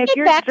if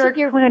you're George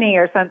Clooney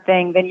or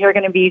something, then you're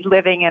going to be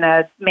living in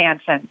a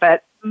mansion.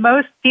 But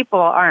most people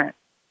aren't.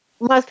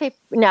 Most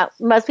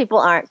people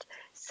aren't.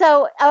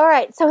 So, all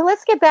right. So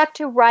let's get back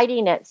to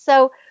writing it.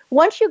 So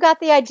once you got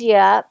the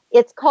idea,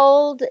 it's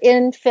cold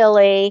in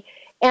Philly,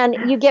 and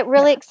you get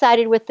really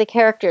excited with the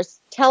characters.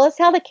 Tell us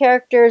how the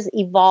characters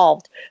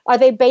evolved. Are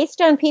they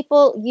based on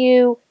people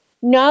you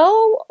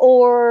know,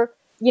 or,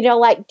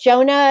 like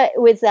Jonah,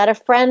 was that a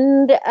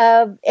friend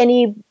of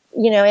any,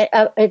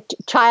 a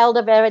child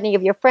of any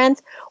of your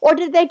friends, or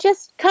did they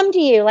just come to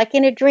you like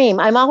in a dream?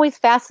 I'm always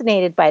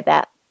fascinated by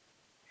that.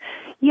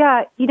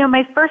 Yeah,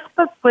 my first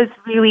book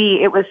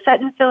it was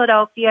set in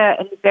Philadelphia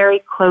and very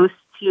close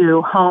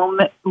to home,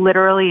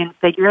 literally and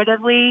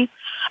figuratively.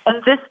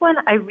 And this one,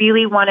 I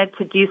really wanted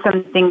to do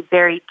something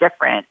very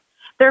different.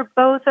 They're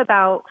both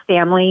about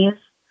families,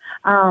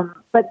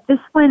 but this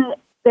one,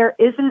 there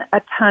isn't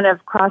a ton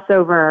of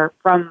crossover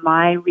from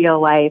my real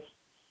life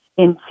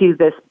into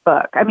this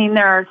book. I mean,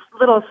 there are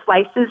little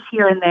slices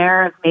here and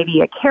there of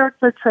maybe a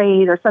character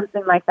trait or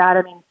something like that.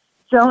 I mean,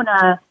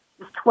 Jonah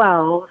is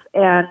 12,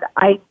 and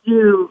I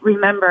do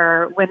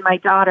remember when my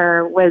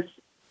daughter was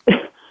in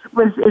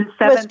 7th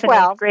and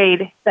 8th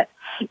grade, that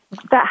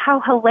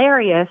how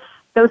hilarious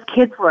those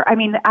kids were. I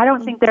mean, I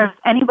don't think there's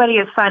anybody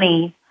as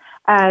funny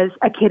as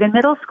a kid in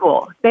middle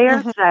school. They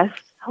are just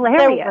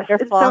hilarious. They're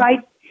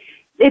wonderful.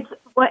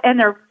 And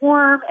they're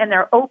warm and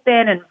they're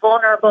open and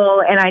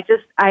vulnerable, and I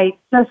just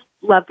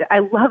loved it. I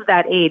love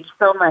that age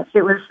so much.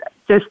 It was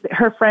just,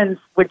 her friends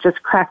would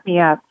just crack me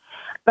up.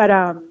 But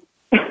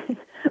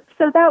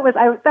so that was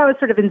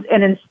sort of an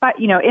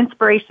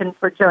inspiration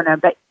for Jonah.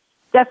 But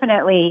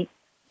definitely,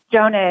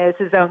 Jonah is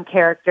his own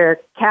character.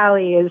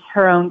 Callie is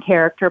her own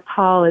character.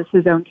 Paul is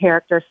his own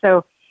character.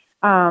 So,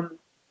 and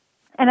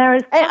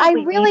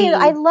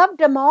I loved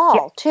them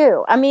all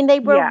too. I mean, they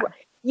were. Yeah.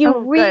 You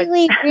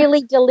really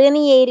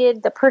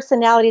delineated the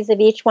personalities of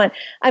each one.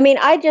 I mean,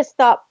 I just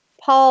thought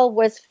Paul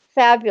was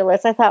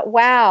fabulous. I thought,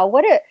 wow,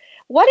 what a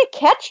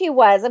catch he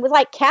was. It was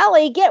like,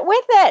 Callie, get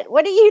with it.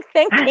 What are you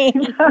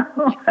thinking? He's so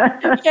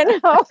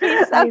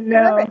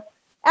terrific.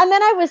 And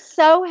then I was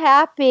so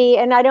happy,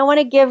 and I don't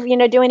want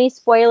to do any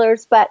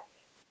spoilers, but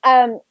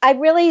I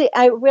really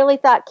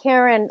thought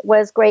Karen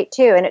was great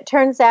too. And it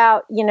turns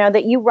out,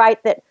 that you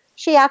write that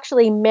she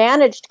actually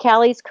managed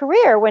Callie's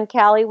career when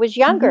Callie was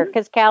younger,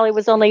 because Callie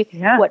was only,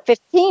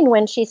 15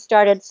 when she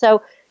started.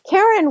 So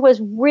Karen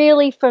was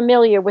really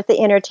familiar with the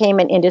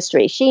entertainment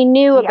industry. She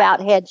knew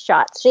about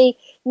headshots. She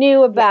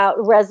knew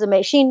about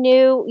resume. She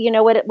knew,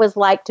 what it was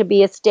like to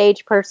be a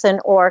stage person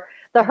or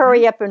the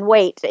hurry up and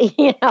wait,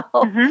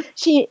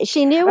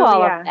 She knew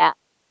all of that.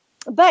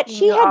 But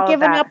she had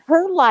given up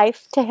her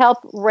life to help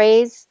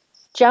raise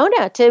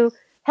Jonah, to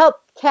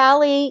help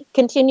Callie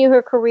continue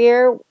her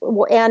career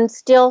and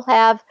still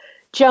have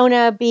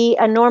Jonah be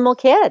a normal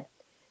kid.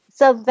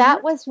 So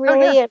that was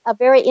really a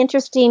very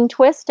interesting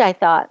twist, I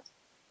thought.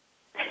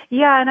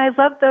 Yeah, and I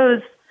love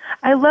those.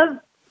 I love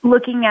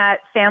looking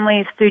at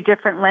families through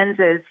different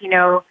lenses.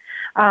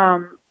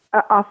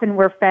 Often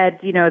we're fed,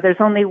 there's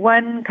only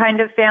one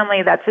kind of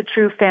family that's a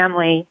true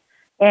family,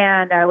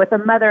 and with a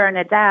mother and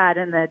a dad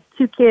and the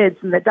 2 kids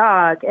and the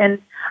dog. And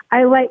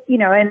I like,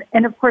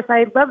 and of course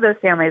I love those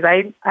families.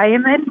 I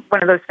am in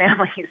one of those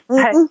families.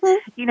 But,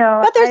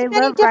 but there's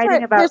many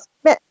different,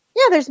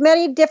 there's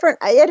many different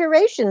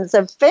iterations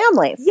of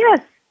families.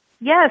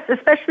 Yes,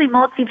 especially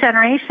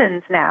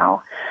multi-generations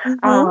now.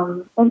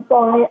 And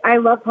so I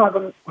love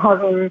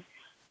having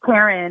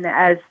Karen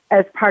as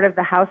part of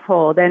the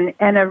household and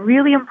a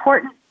really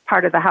important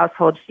part of the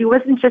household. She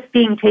wasn't just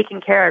being taken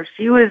care of.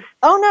 She was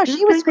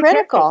she was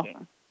critical.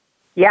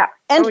 Yeah.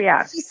 And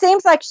she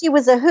seems like she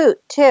was a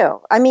hoot too.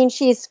 I mean,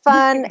 she's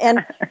fun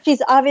and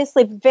she's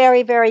obviously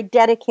very, very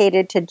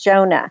dedicated to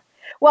Jonah.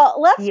 Well,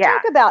 let's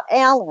talk about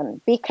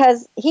Alan,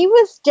 because he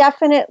was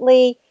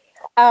definitely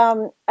he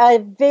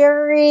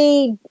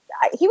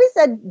was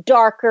a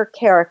darker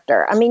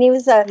character. I mean, he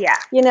was a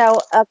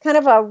kind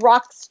of a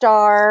rock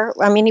star.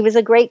 I mean, he was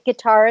a great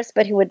guitarist,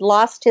 but who had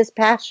lost his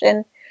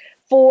passion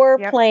for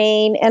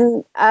playing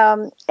and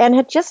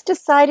had just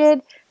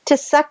decided to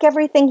suck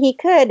everything he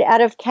could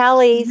out of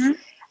Callie's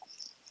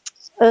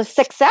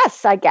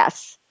success, I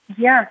guess.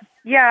 Yeah.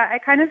 I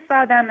kind of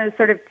saw them as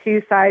sort of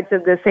two sides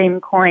of the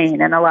same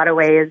coin in a lot of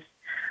ways.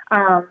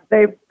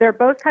 They're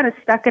both kind of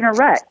stuck in a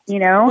rut,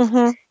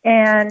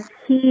 and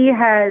he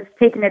has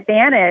taken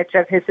advantage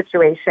of his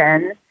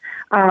situation,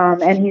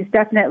 and he's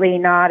definitely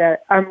not a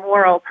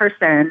moral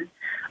person,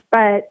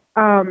 but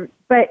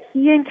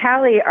he and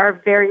Callie are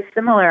very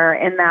similar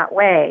in that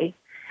way.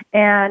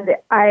 And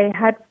I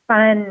had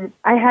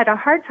a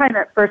hard time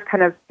at first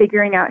kind of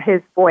figuring out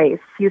his voice.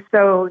 He's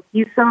so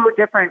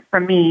different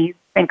from me,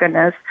 thank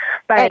goodness.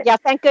 But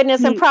thank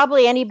goodness, and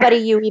probably anybody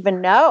you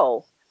even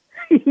know.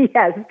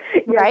 Yes,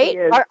 right?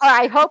 Or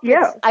I hope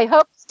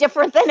it's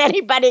different than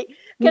anybody,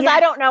 because I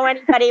don't know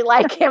anybody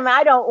like him.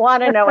 I don't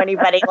want to know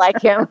anybody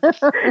like him.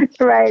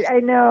 Right,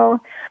 I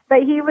know.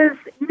 But he was,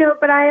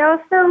 but I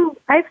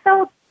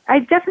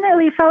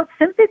definitely felt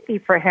sympathy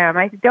for him.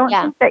 I don't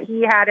think that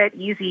he had it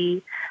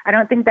easy. I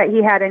don't think that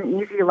he had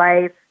an easy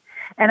life.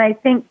 And I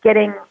think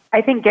getting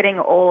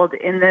old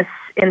in the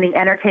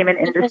entertainment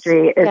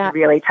industry is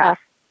really tough.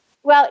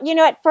 Well,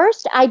 at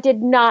first I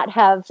did not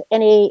have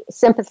any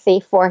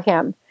sympathy for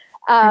him.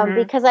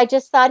 because I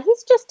just thought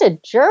he's just a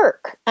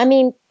jerk. I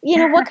mean,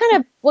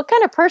 what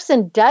kind of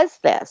person does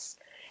this?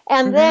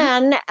 And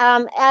then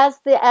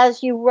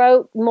as you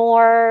wrote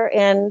more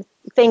and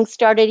things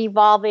started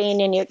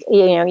evolving and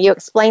you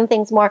explained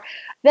things more,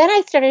 then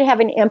I started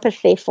having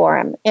empathy for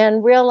him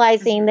and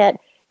realizing that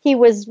he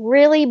was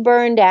really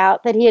burned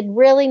out, that he had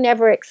really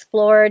never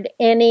explored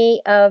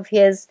he'd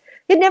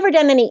never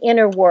done any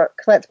inner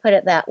work, let's put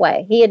it that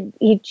way.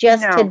 He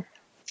just had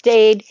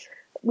stayed,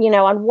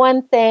 on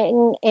one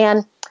thing,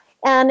 and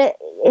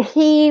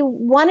he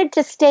wanted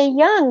to stay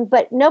young,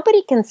 but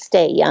nobody can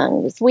stay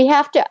young. We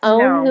have to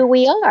own who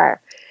we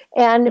are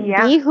and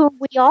be who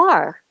we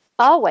are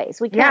always.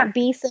 We can't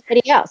be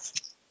somebody else.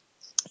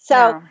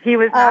 So he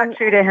was not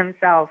true to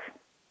himself.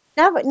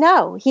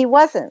 No, he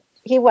wasn't.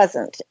 He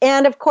wasn't.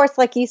 And of course,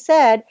 like you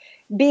said,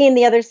 being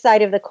the other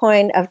side of the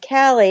coin of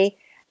Callie,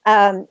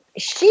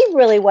 she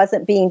really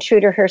wasn't being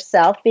true to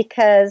herself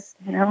because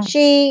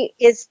she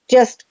is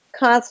just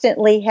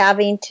constantly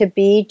having to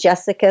be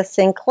Jessica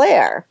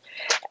Sinclair.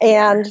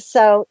 And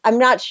so I'm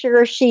not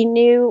sure she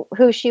knew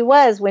who she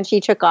was when she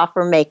took off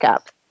her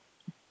makeup.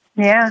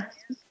 Yeah.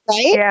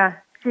 Right? Yeah.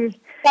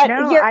 But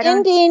your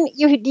ending,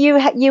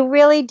 you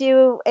really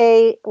do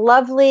a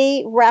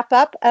lovely wrap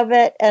up of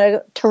it, and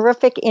a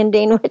terrific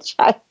ending, which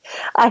I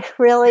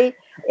really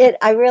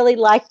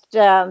liked.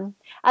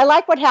 I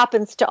like what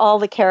happens to all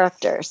the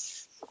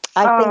characters.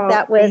 I think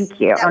that was thank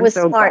you. That was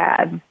so smart.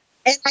 glad.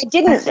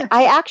 And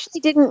I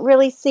actually didn't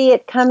really see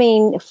it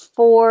coming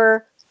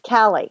for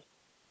Callie.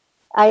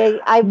 I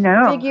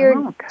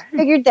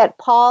figured that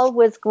Paul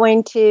was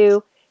going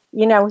to,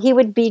 he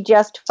would be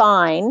just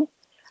fine.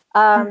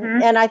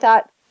 And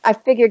I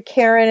figured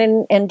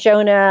Karen and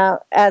Jonah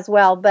as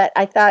well, but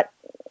I thought,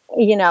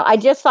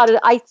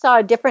 I saw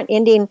a different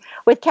ending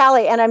with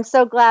Callie, and I'm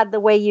so glad the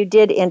way you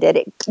did end it.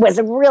 It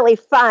was really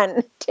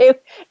fun to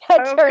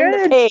turn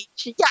the page.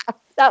 Yeah,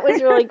 that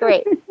was really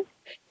great.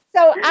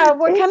 So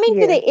we're coming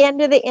to the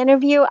end of the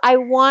interview. I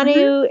want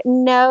to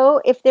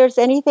know if there's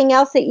anything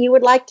else that you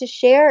would like to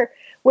share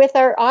with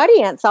our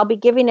audience. I'll be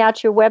giving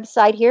out your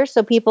website here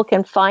so people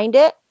can find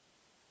it.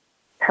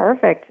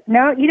 Perfect.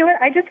 No, you know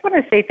what? I just want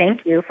to say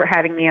thank you for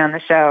having me on the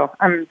show.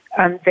 I'm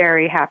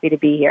very happy to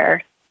be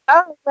here.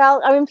 Oh,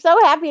 well, I'm so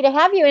happy to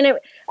have you. And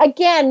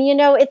again,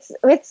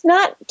 it's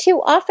not too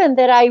often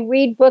that I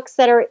read books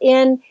that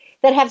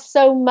have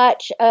so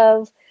much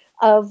of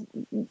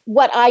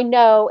what I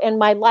know and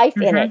my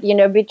life in it,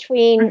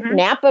 between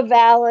Napa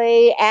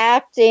Valley,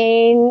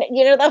 acting,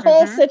 the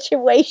whole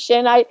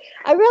situation. I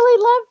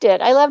really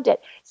loved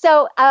it.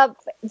 So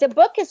the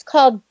book is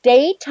called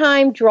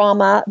Daytime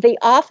Drama. The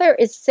author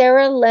is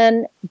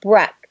Sarahlyn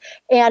Bruck.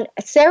 And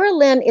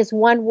Sarahlyn is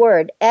one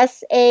word,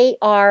 SarahLyn,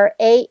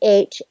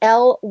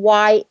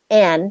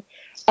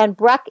 and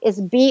Bruck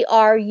is Bruck.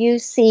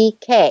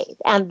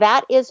 And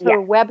that is her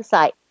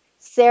website,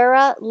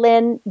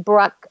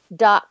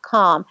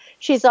 SarahlynBruck.com.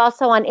 She's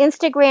also on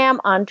Instagram,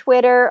 on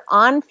Twitter,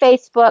 on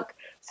Facebook,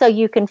 so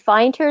you can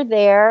find her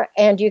there,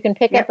 and you can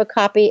pick up a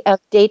copy of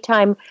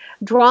Daytime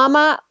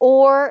Drama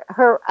or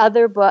her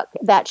other book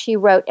that she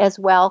wrote as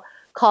well,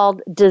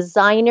 called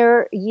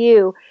Designer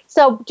You.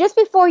 So just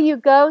before you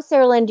go,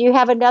 Sarahlyn, do you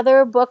have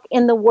another book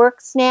in the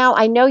works now?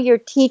 I know you're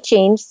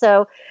teaching,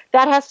 so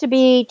that has to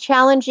be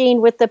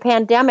challenging with the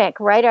pandemic,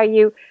 right?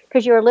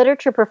 Because you're a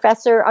literature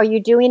professor, are you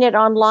doing it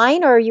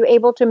online or are you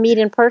able to meet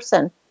in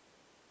person?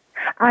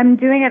 I'm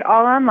doing it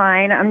all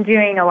online. I'm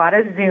doing a lot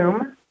of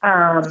Zoom,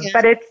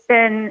 but it's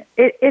been good.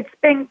 It's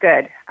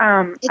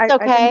okay.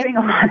 I've been doing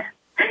a lot.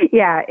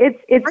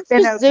 It's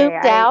been okay.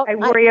 Zoomed out? I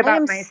worry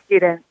about my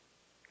students.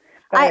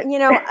 I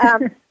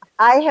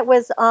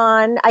was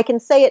on, I can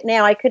say it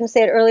now, I couldn't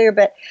say it earlier,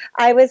 but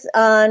I was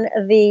on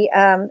the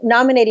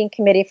nominating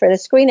committee for the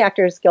Screen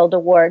Actors Guild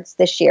Awards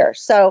this year.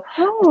 So,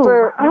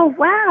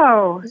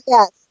 wow.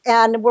 Yes,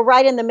 and we're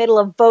right in the middle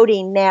of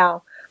voting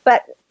now.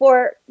 But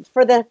for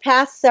the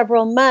past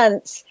several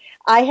months,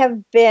 I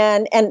have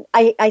been, and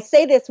I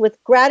say this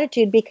with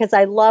gratitude because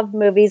I love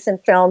movies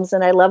and films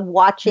and I love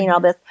watching all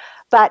this.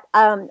 But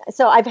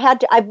so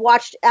I've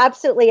watched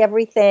absolutely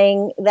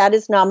everything that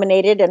is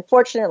nominated. And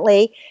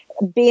fortunately,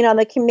 being on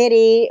the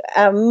committee,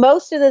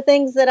 most of the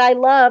things that I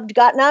loved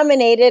got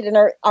nominated and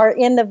are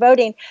in the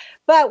voting.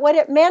 But what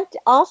it meant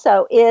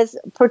also is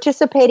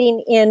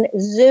participating in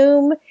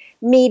Zoom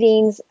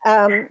meetings,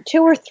 2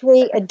 or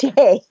 3 a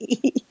day,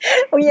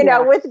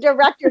 with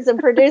directors and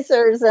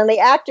producers and the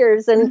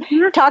actors and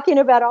talking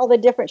about all the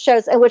different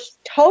shows. It was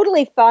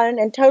totally fun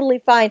and totally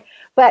fine.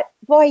 But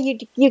boy,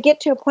 you get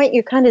to a point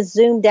you're kind of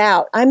zoomed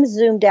out. I'm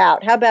zoomed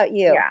out. How about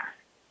you? Yeah.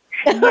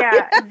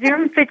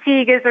 Zoom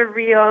fatigue is a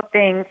real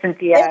thing,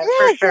 Cynthia,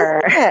 for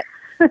sure.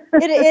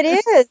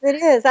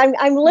 It is.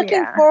 I'm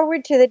looking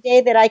forward to the day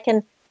that I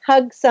can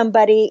hug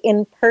somebody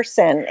in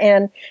person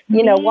and,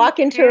 walk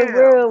into a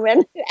room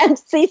and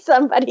see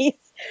somebody's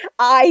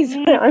eyes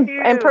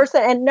in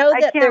person and know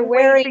that they're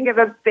wearing. I can't wait to give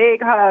a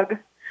big hug.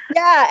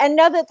 Yeah, and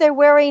know that they're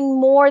wearing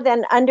more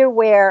than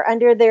underwear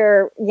under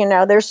their,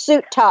 their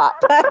suit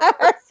top or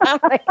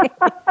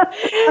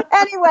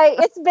Anyway,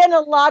 it's been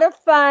a lot of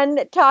fun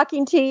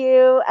talking to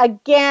you.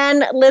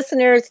 Again,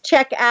 listeners,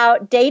 check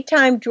out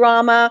Daytime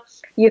Drama.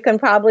 You can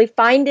probably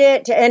find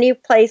it any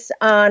place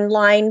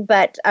online,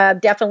 but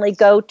definitely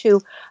go to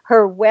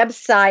her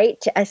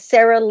website,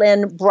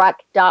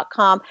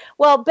 sarahlynbruck.com.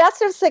 Well,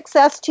 best of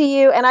success to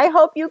you, and I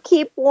hope you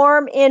keep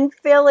warm in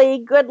Philly.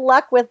 Good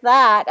luck with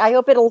that. I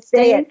hope it'll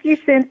stay. Thank you,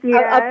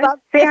 Cynthia. Above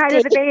 50. Say hi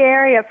to the Bay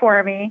Area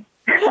for me.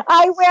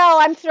 I will.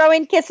 I'm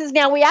throwing kisses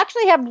now. We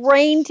actually have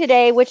rain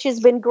today, which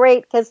has been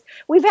great because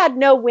we've had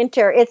no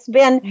winter. It's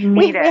been,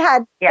 we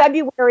had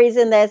February's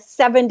in the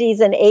 70s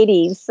and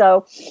 80s.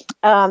 So,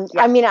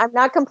 I mean, I'm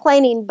not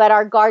complaining, but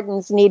our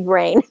gardens need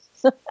rain.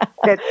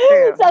 That's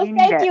true. So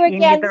thank you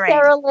again,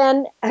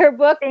 Sarahlyn. Her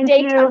book,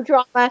 Daytime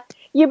Drama.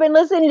 You've been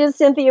listening to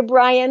Cynthia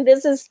Brian.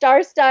 This is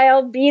Star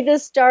Style. Be the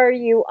star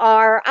you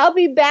are. I'll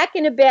be back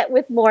in a bit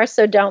with more,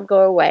 so don't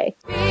go away.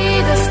 Be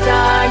the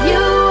star you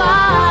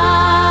are.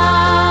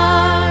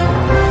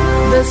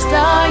 The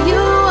star you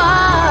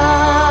are.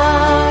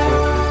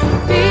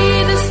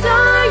 Be the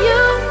star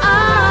you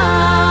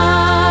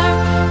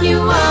are. You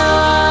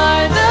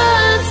are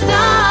the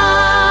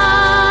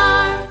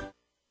star.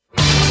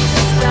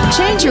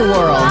 Change your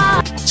world.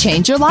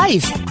 Change your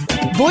life.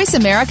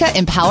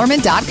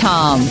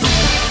 VoiceAmericaEmpowerment.com.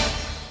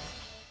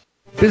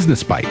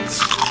 Business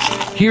Bites.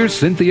 Here's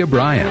Cynthia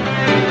Brian.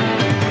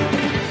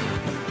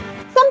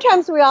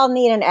 Sometimes we all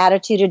need an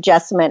attitude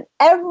adjustment.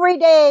 Every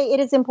day it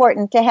is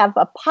important to have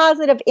a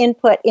positive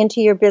input into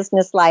your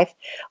business life.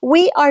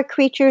 We are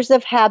creatures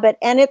of habit,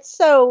 and it's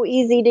so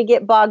easy to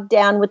get bogged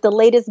down with the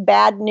latest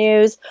bad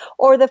news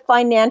or the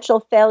financial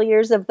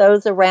failures of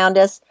those around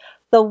us.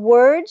 The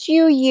words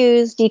you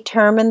use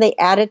determine the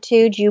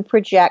attitude you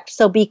project,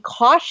 so be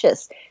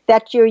cautious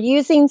that you're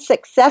using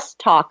success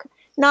talk,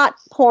 not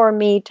poor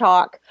me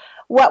talk.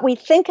 What we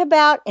think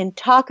about and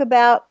talk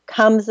about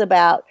comes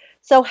about.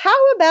 So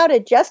how about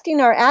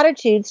adjusting our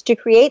attitudes to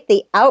create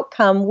the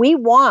outcome we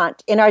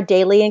want in our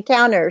daily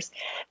encounters?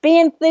 Be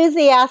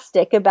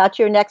enthusiastic about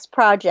your next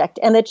project,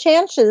 and the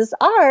chances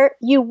are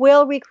you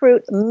will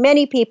recruit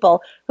many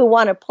people who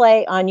want to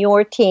play on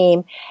your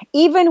team.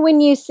 Even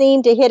when you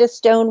seem to hit a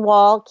stone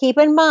wall, keep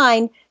in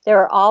mind there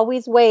are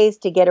always ways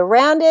to get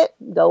around it,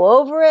 go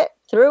over it,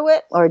 through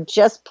it, or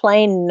just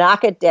plain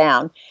knock it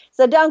down.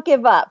 So don't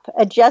give up.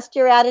 Adjust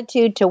your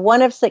attitude to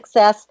one of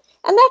success,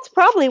 and that's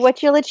probably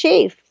what you'll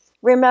achieve.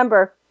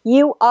 Remember,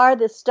 you are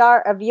the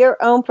star of your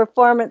own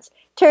performance.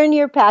 Turn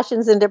your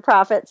passions into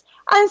profits.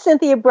 I'm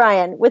Cynthia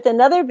Brian with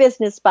another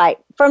Business Bite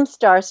from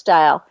Star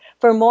Style.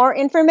 For more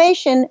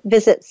information,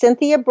 visit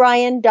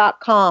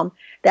CynthiaBrian.com.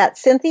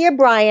 That's Cynthia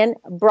Brian,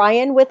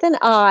 Brian with an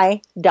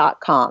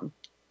I.com.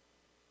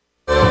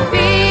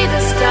 Be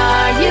the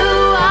star you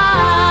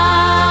are.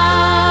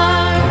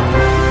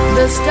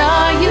 The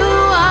star you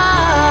are.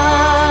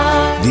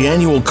 The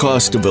annual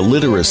cost of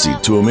illiteracy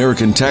to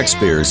American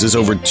taxpayers is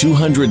over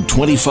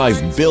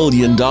 $225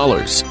 billion.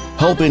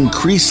 Help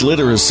increase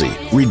literacy,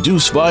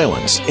 reduce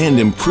violence, and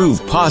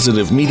improve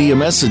positive media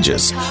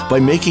messages by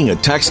making a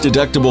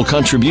tax-deductible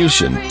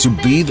contribution to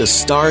Be the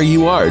Star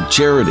You Are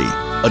charity.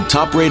 A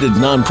top-rated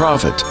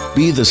nonprofit,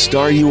 Be the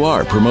Star You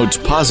Are promotes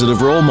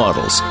positive role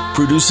models,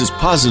 produces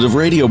positive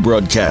radio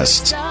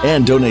broadcasts,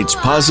 and donates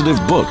positive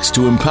books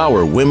to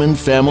empower women,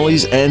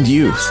 families, and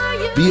youth.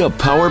 Be a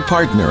power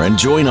partner and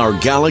join our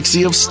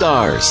galaxy of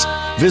stars.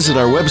 Visit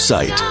our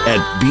website at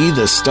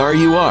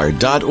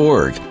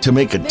BeTheStarYouAre.org to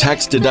make a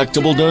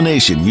tax-deductible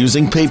donation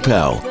using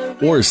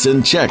PayPal, or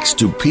send checks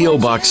to P.O.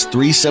 Box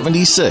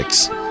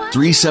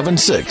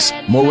 376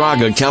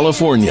 Moraga,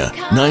 California,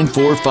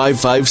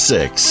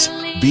 94556.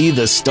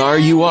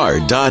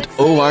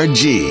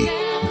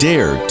 BeTheStarYouAre.org.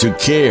 Dare to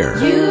care.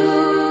 You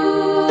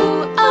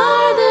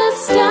are the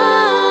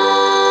star.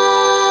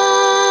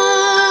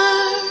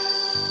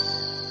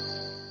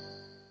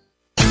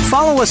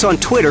 Follow us on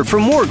Twitter for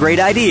more great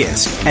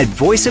ideas at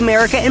Voice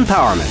America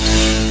Empowerment.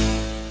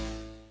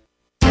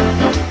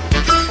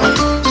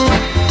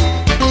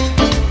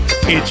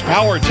 It's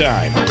power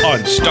time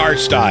on Star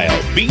Style.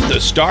 Be the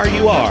star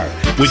you are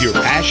with your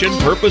passion,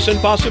 purpose, and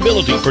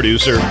possibility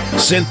producer,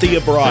 Cynthia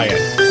Brian.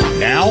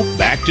 Now,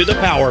 back to the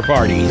power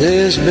party.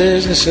 This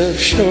business of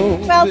show.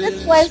 Well,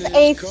 this was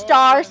a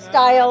Star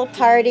Style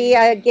party,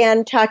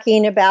 again,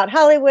 talking about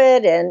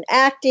Hollywood and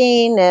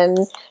acting and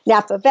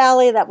Napa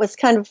Valley. That was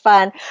kind of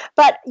fun.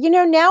 But,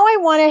 now I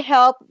want to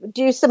help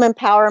do some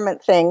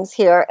empowerment things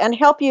here and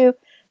help you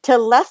to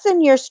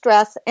lessen your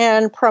stress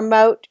and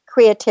promote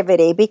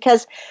creativity,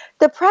 because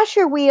the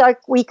pressure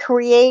we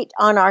create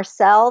on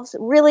ourselves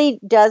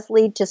really does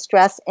lead to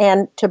stress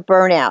and to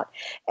burnout.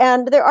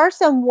 And there are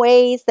some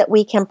ways that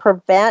we can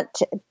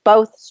prevent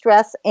both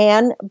stress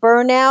and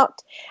burnout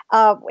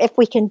if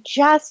we can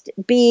just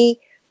be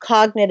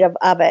cognitive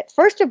of it.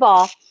 First of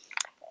all,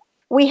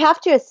 we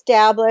have to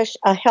establish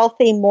a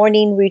healthy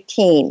morning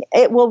routine.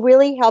 It will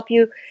really help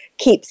you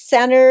keep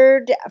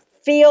centered,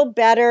 feel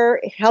better,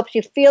 it helps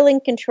you feel in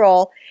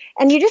control,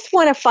 and you just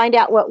want to find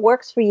out what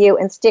works for you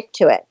and stick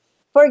to it.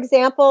 For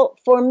example,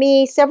 for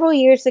me, several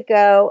years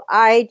ago,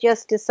 I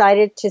just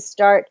decided to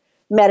start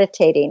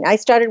meditating. I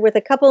started with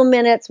a couple of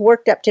minutes,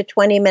 worked up to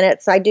 20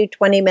 minutes. I do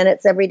 20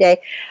 minutes every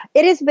day.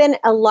 It has been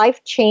a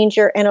life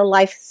changer and a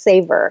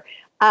lifesaver.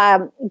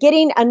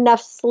 Getting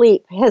enough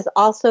sleep has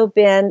also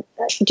been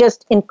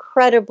just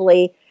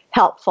incredibly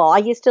helpful. I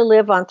used to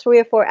live on 3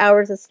 or 4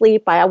 hours of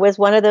sleep. I was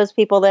one of those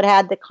people that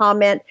had the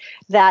comment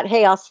that,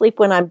 hey, I'll sleep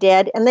when I'm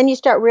dead. And then you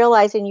start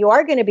realizing you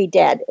are going to be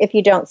dead if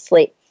you don't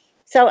sleep.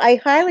 So I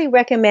highly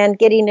recommend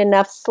getting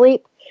enough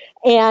sleep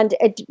and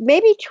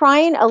maybe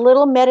trying a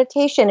little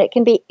meditation. It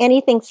can be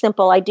anything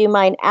simple. I do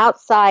mine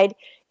outside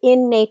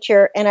in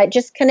nature, and it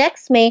just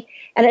connects me,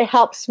 and it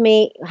helps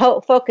me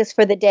focus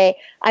for the day.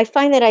 I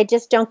find that I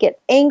just don't get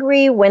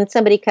angry when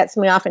somebody cuts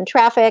me off in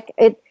traffic.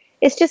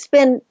 It's just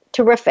been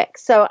terrific.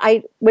 So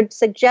I would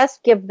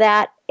suggest give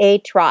that a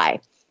try.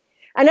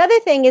 Another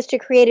thing is to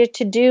create a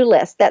to-do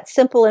list that's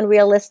simple and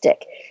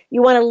realistic.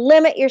 You want to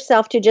limit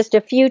yourself to just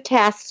a few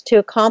tasks to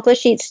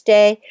accomplish each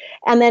day,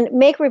 and then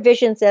make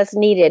revisions as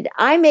needed.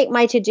 I make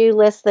my to-do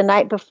list the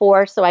night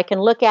before so I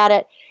can look at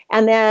it,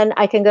 and then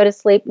I can go to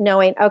sleep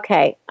knowing,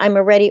 okay, I'm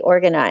already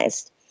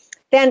organized.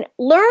 Then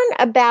learn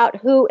about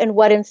who and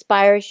what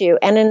inspires you,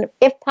 and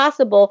if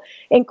possible,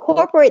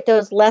 incorporate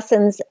those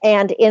lessons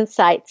and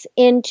insights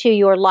into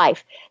your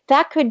life.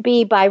 That could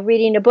be by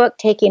reading a book,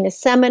 taking a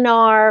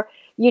seminar,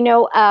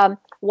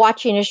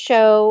 watching a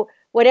show,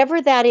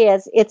 whatever that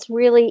is. It's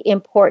really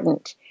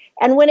important.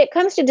 And when it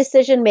comes to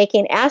decision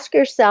making, ask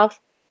yourself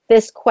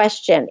this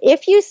question.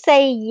 If you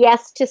say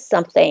yes to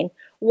something,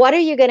 what are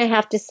you going to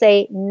have to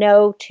say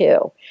no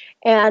to?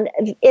 And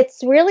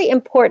it's really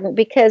important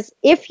because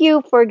if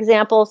you, for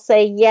example,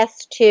 say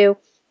yes to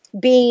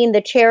being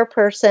the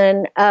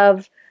chairperson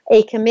of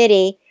a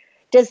committee,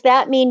 does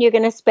that mean you're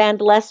going to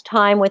spend less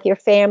time with your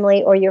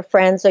family or your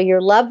friends or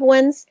your loved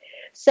ones?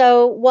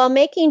 So while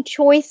making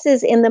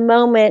choices in the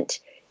moment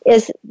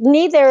is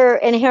neither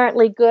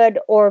inherently good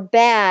or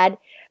bad,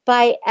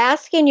 by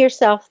asking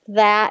yourself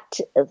that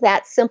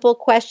simple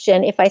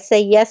question, if I say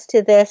yes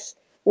to this,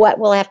 what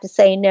will I have to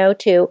say no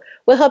to,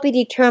 will help you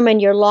determine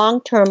your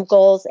long-term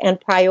goals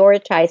and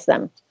prioritize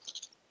them.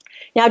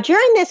 Now,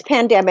 during this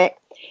pandemic,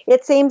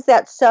 it seems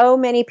that so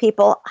many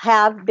people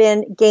have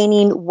been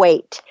gaining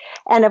weight.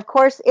 And of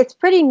course, it's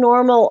pretty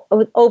normal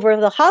over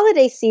the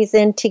holiday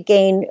season to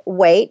gain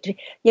weight,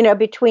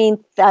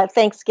 between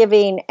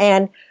Thanksgiving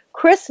and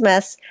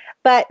Christmas.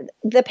 But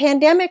the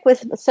pandemic,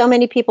 with so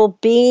many people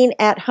being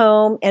at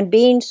home and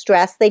being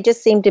stressed, they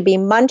just seem to be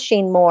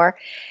munching more,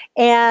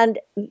 and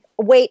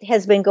weight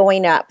has been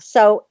going up.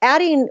 So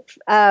adding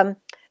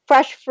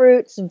fresh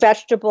fruits,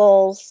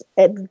 vegetables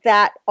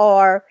that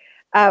are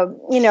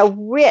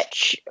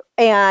rich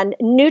and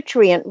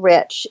nutrient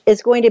rich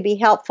is going to be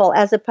helpful,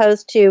 as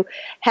opposed to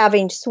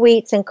having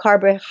sweets and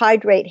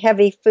carbohydrate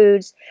heavy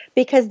foods,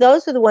 because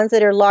those are the ones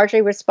that are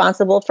largely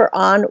responsible for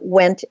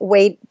unwanted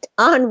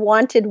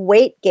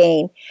weight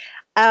gain.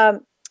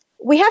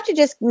 We have to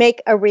just make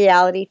a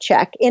reality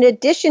check. In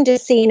addition to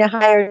seeing a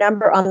higher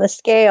number on the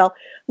scale,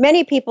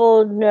 many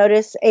people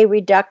notice a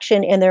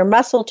reduction in their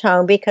muscle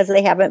tone because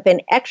they haven't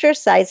been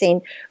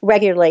exercising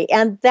regularly,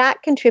 and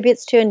that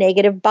contributes to a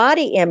negative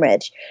body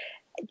image.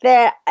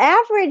 The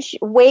average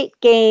weight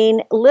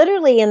gain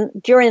literally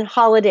during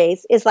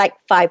holidays is like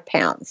 5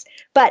 pounds.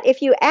 But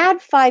if you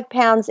add 5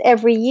 pounds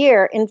every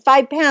year, in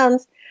 5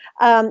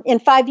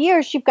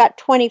 years, you've got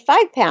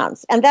 25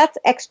 pounds, and that's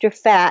extra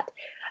fat.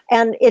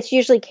 And it's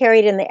usually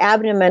carried in the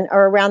abdomen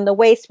or around the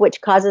waist,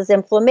 which causes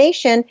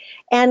inflammation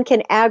and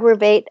can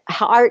aggravate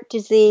heart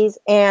disease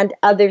and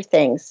other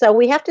things. So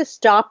we have to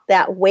stop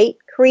that weight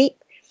creep.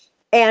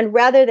 And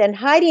rather than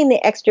hiding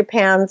the extra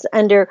pounds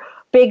under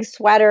big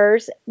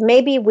sweaters,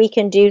 maybe we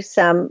can do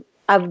some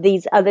of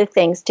these other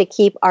things to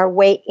keep our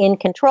weight in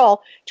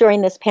control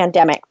during this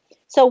pandemic.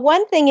 So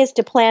one thing is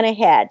to plan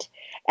ahead.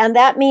 And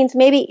that means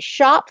maybe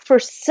shop for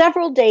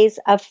several days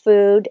of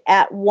food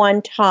at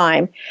one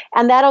time.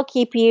 And that'll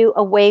keep you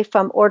away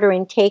from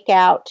ordering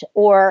takeout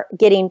or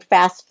getting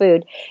fast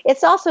food.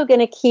 It's also going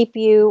to keep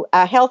you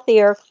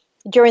healthier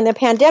during the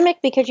pandemic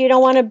because you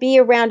don't want to be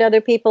around other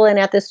people and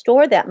at the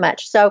store that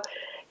much. So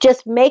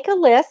just make a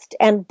list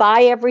and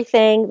buy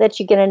everything that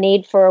you're going to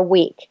need for a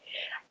week.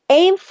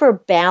 Aim for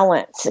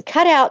balance.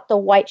 Cut out the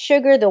white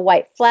sugar, the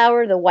white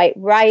flour, the white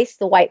rice,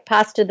 the white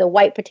pasta, the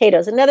white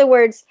potatoes. In other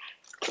words,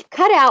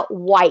 cut out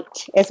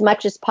white as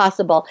much as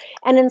possible,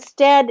 and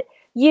instead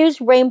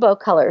use rainbow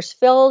colors.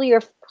 Fill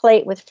your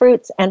plate with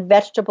fruits and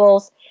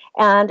vegetables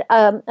and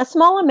a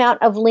small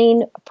amount of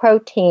lean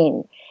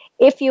protein.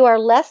 If you are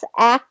less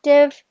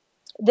active,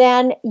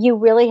 then you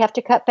really have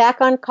to cut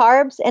back on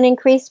carbs and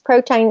increase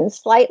protein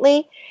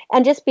slightly,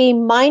 and just be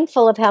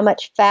mindful of how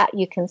much fat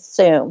you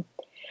consume.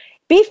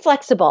 Be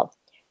flexible.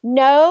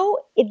 Know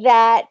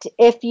that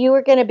if you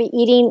are going to be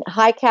eating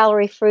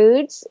high-calorie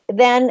foods,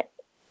 then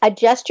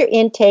adjust your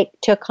intake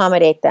to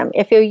accommodate them.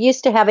 If you're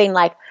used to having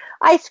like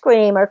ice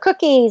cream or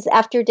cookies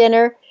after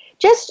dinner,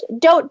 just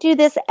don't do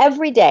this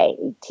every day.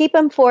 Keep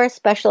them for a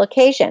special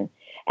occasion,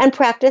 and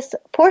practice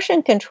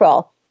portion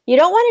control. You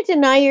don't want to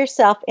deny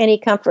yourself any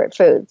comfort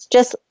foods.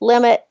 Just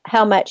limit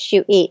how much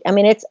you eat. I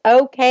mean, it's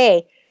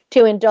okay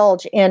to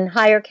indulge in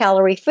higher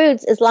calorie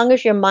foods as long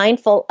as you're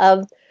mindful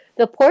of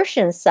the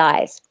portion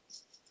size.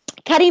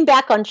 Cutting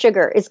back on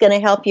sugar is going to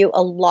help you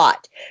a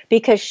lot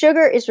because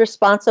sugar is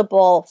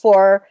responsible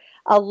for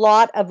a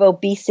lot of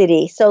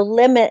obesity. So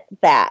limit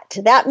that.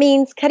 That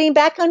means cutting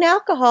back on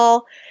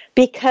alcohol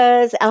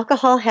because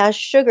alcohol has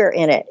sugar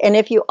in it. And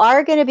if you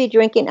are going to be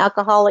drinking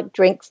alcoholic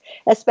drinks,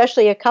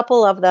 especially a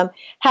couple of them,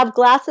 have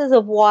glasses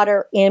of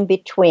water in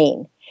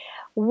between.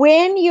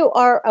 When you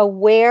are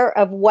aware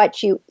of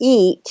what you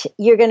eat,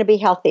 you're going to be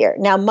healthier.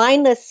 Now,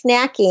 mindless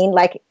snacking,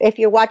 like if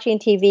you're watching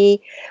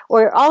TV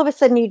or all of a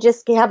sudden you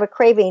just have a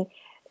craving,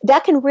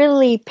 that can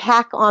really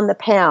pack on the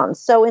pounds.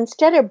 So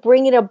instead of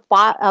bringing the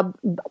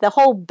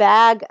whole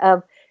bag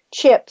of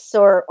chips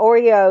or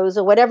Oreos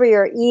or whatever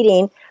you're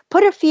eating,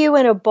 put a few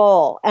in a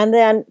bowl and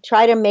then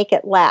try to make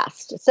it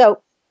last.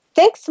 So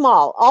think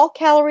small. All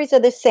calories are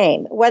the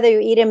same, whether you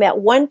eat them at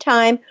one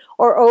time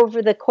or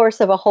over the course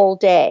of a whole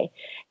day.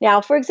 Now,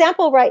 for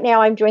example, right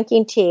now I'm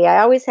drinking tea. I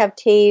always have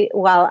tea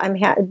while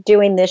I'm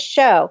doing this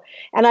show,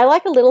 and I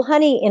like a little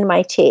honey in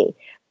my tea.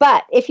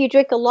 But if you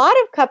drink a lot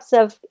of cups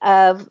of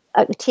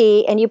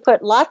tea and you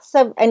put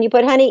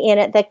honey in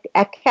it, the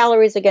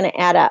calories are going to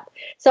add up.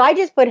 So I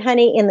just put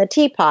honey in the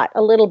teapot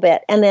a little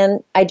bit, and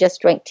then I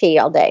just drink tea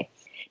all day.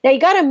 Now, you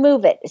got to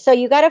move it. So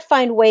you got to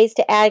find ways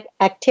to add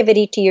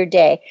activity to your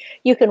day.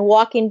 You can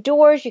walk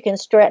indoors. You can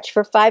stretch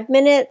for 5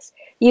 minutes.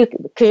 You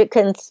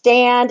can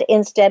stand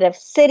instead of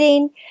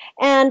sitting.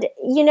 And,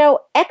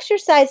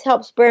 exercise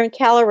helps burn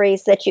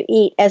calories that you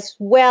eat as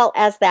well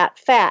as that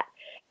fat.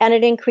 And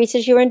it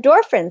increases your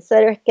endorphins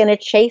that are going to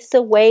chase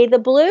away the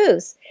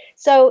blues.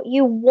 So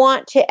you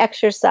want to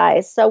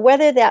exercise. So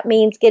whether that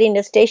means getting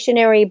a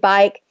stationary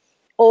bike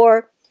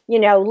or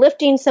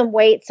lifting some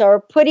weights or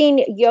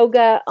putting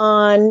yoga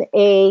on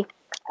an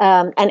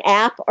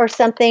app or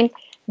something.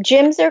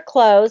 Gyms are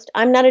closed.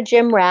 I'm not a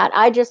gym rat.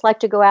 I just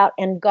like to go out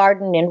and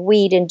garden and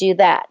weed and do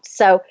that.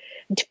 So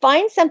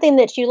find something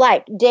that you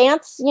like.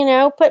 Dance,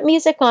 put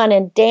music on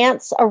and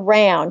dance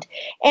around.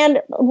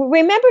 And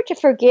remember to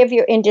forgive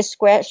your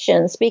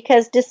indiscretions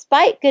because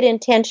despite good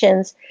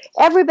intentions,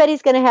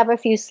 everybody's going to have a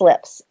few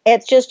slips.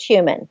 It's just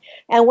human.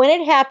 And when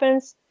it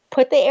happens,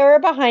 put the error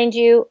behind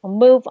you,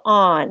 move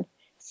on.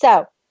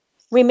 So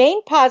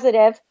remain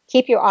positive,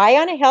 keep your eye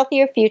on a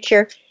healthier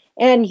future,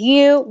 and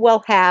you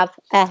will have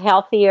a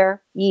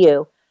healthier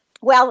you.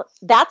 Well,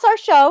 that's our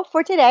show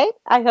for today.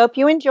 I hope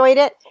you enjoyed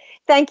it.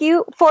 Thank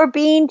you for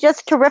being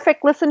just terrific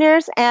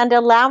listeners and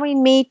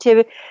allowing me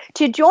to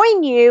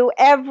join you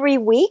every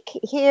week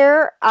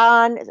here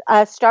on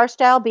Star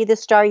Style, Be the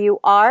Star You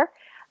Are.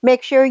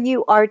 Make sure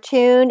you are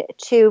tuned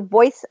to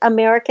Voice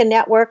America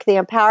Network, the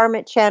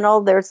Empowerment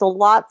Channel. There's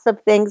lots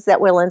of things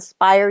that will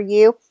inspire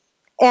you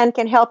and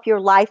can help your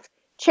life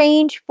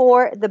change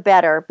for the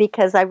better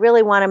because I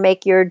really want to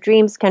make your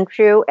dreams come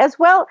true as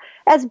well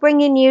as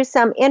bringing you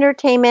some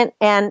entertainment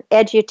and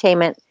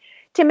edutainment.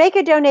 To make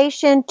a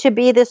donation to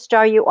Be the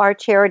Star You Are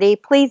charity,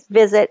 please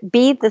visit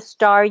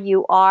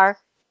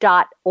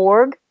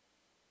BeTheStarYouAre.org.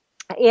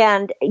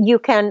 And you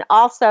can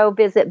also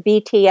visit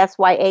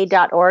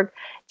btsya.org.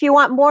 If you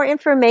want more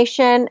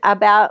information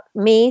about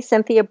me,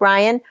 Cynthia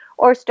Brian,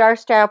 or Star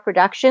Style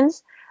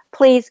Productions,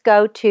 please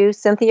go to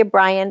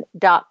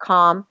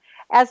cynthiabrian.com.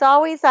 As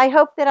always, I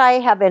hope that I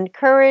have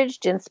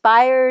encouraged,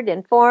 inspired,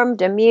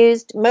 informed,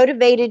 amused,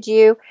 motivated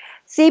you.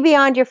 See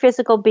beyond your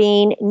physical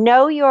being.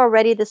 Know you're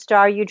already the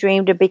star you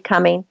dreamed of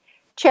becoming.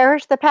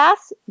 Cherish the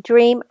past,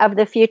 dream of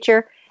the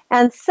future,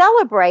 and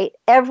celebrate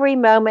every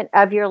moment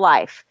of your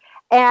life.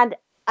 And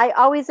I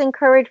always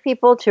encourage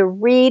people to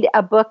read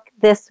a book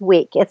this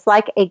week. It's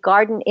like a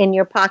garden in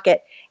your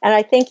pocket. And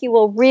I think you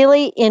will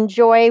really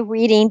enjoy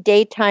reading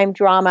daytime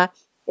drama,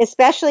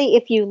 especially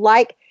if you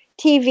like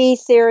TV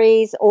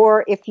series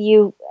or if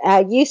you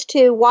used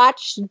to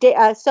watch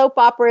soap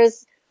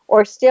operas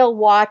or still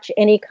watch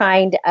any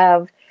kind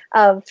of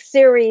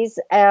series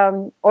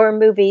or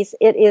movies.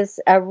 It is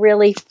a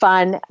really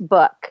fun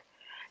book.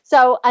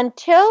 So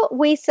until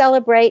we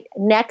celebrate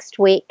next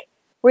week,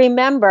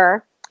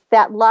 remember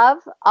that love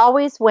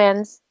always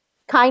wins,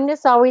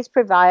 kindness always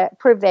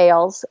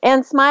prevails,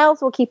 and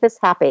smiles will keep us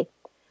happy.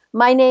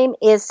 My name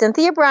is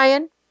Cynthia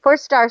Brian for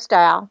Star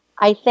Style.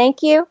 I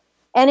thank you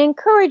and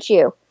encourage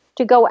you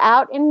to go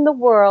out in the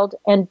world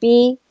and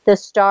be the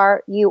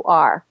star you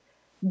are.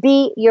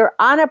 Be your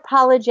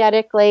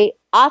unapologetically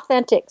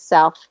authentic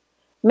self.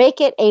 Make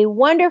it a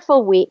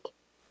wonderful week.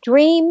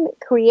 Dream,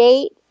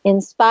 create,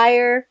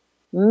 inspire,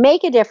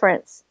 make a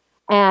difference,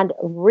 and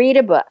read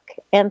a book.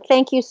 And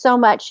thank you so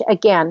much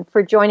again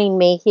for joining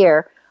me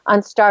here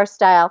on Star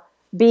Style,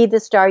 Be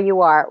the Star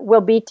You Are. We'll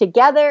be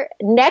together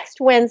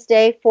next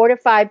Wednesday, 4 to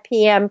 5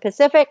 p.m.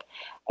 Pacific.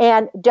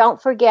 And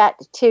don't forget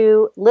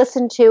to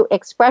listen to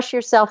Express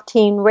Yourself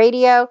Teen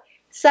Radio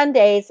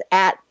Sundays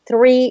at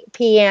 3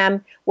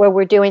 p.m. where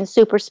we're doing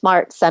Super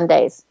Smart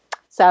Sundays.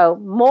 So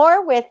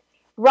more with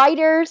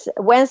writers,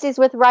 Wednesdays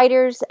with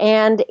writers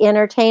and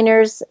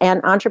entertainers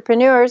and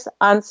entrepreneurs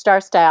on Star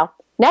Style.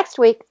 Next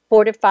week,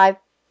 4 to 5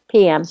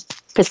 p.m.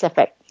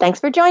 Pacific. Thanks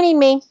for joining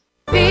me.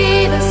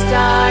 Be the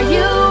star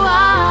you are.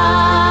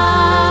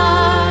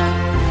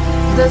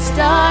 The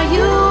star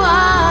you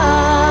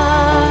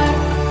are.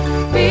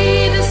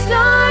 Be the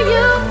star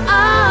you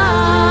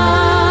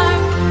are.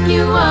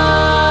 You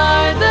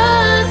are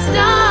the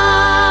star.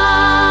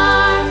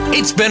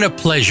 It's been a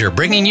pleasure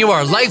bringing you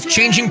our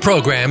life-changing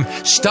program,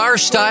 Star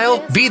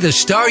Style, Be the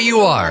Star You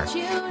Are.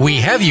 We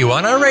have you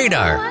on our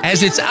radar,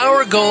 as it's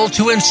our goal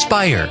to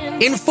inspire,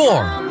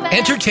 inform,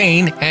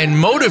 entertain, and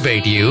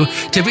motivate you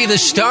to be the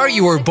star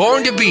you were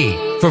born to be.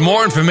 For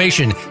more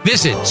information,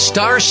 visit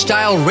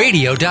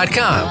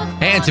starstyleradio.com.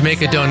 And to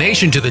make a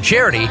donation to the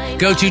charity,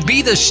 go to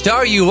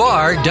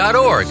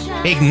BeTheStarYouAre.org.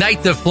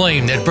 Ignite the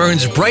flame that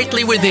burns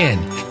brightly within.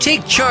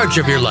 Take charge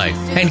of your life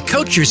and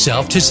coach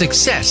yourself to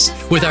success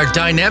with our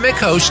dynamic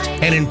host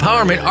and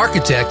empowerment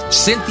architect,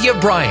 Cynthia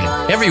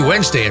Brian, every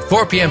Wednesday at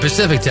 4 p.m.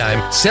 Pacific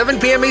Time, 7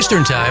 p.m.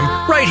 Eastern Time,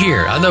 right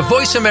here on the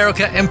Voice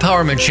America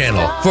Empowerment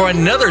Channel for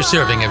another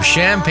serving of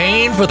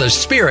champagne for the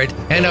spirit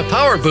and a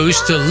power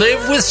boost to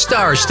live with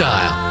Star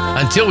Style.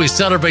 Until we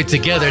celebrate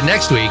together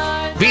next week,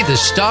 be the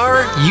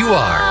star you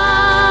are.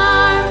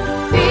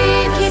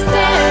 Keep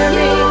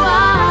caring,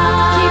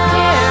 keep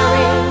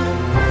caring,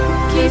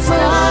 keep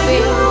star.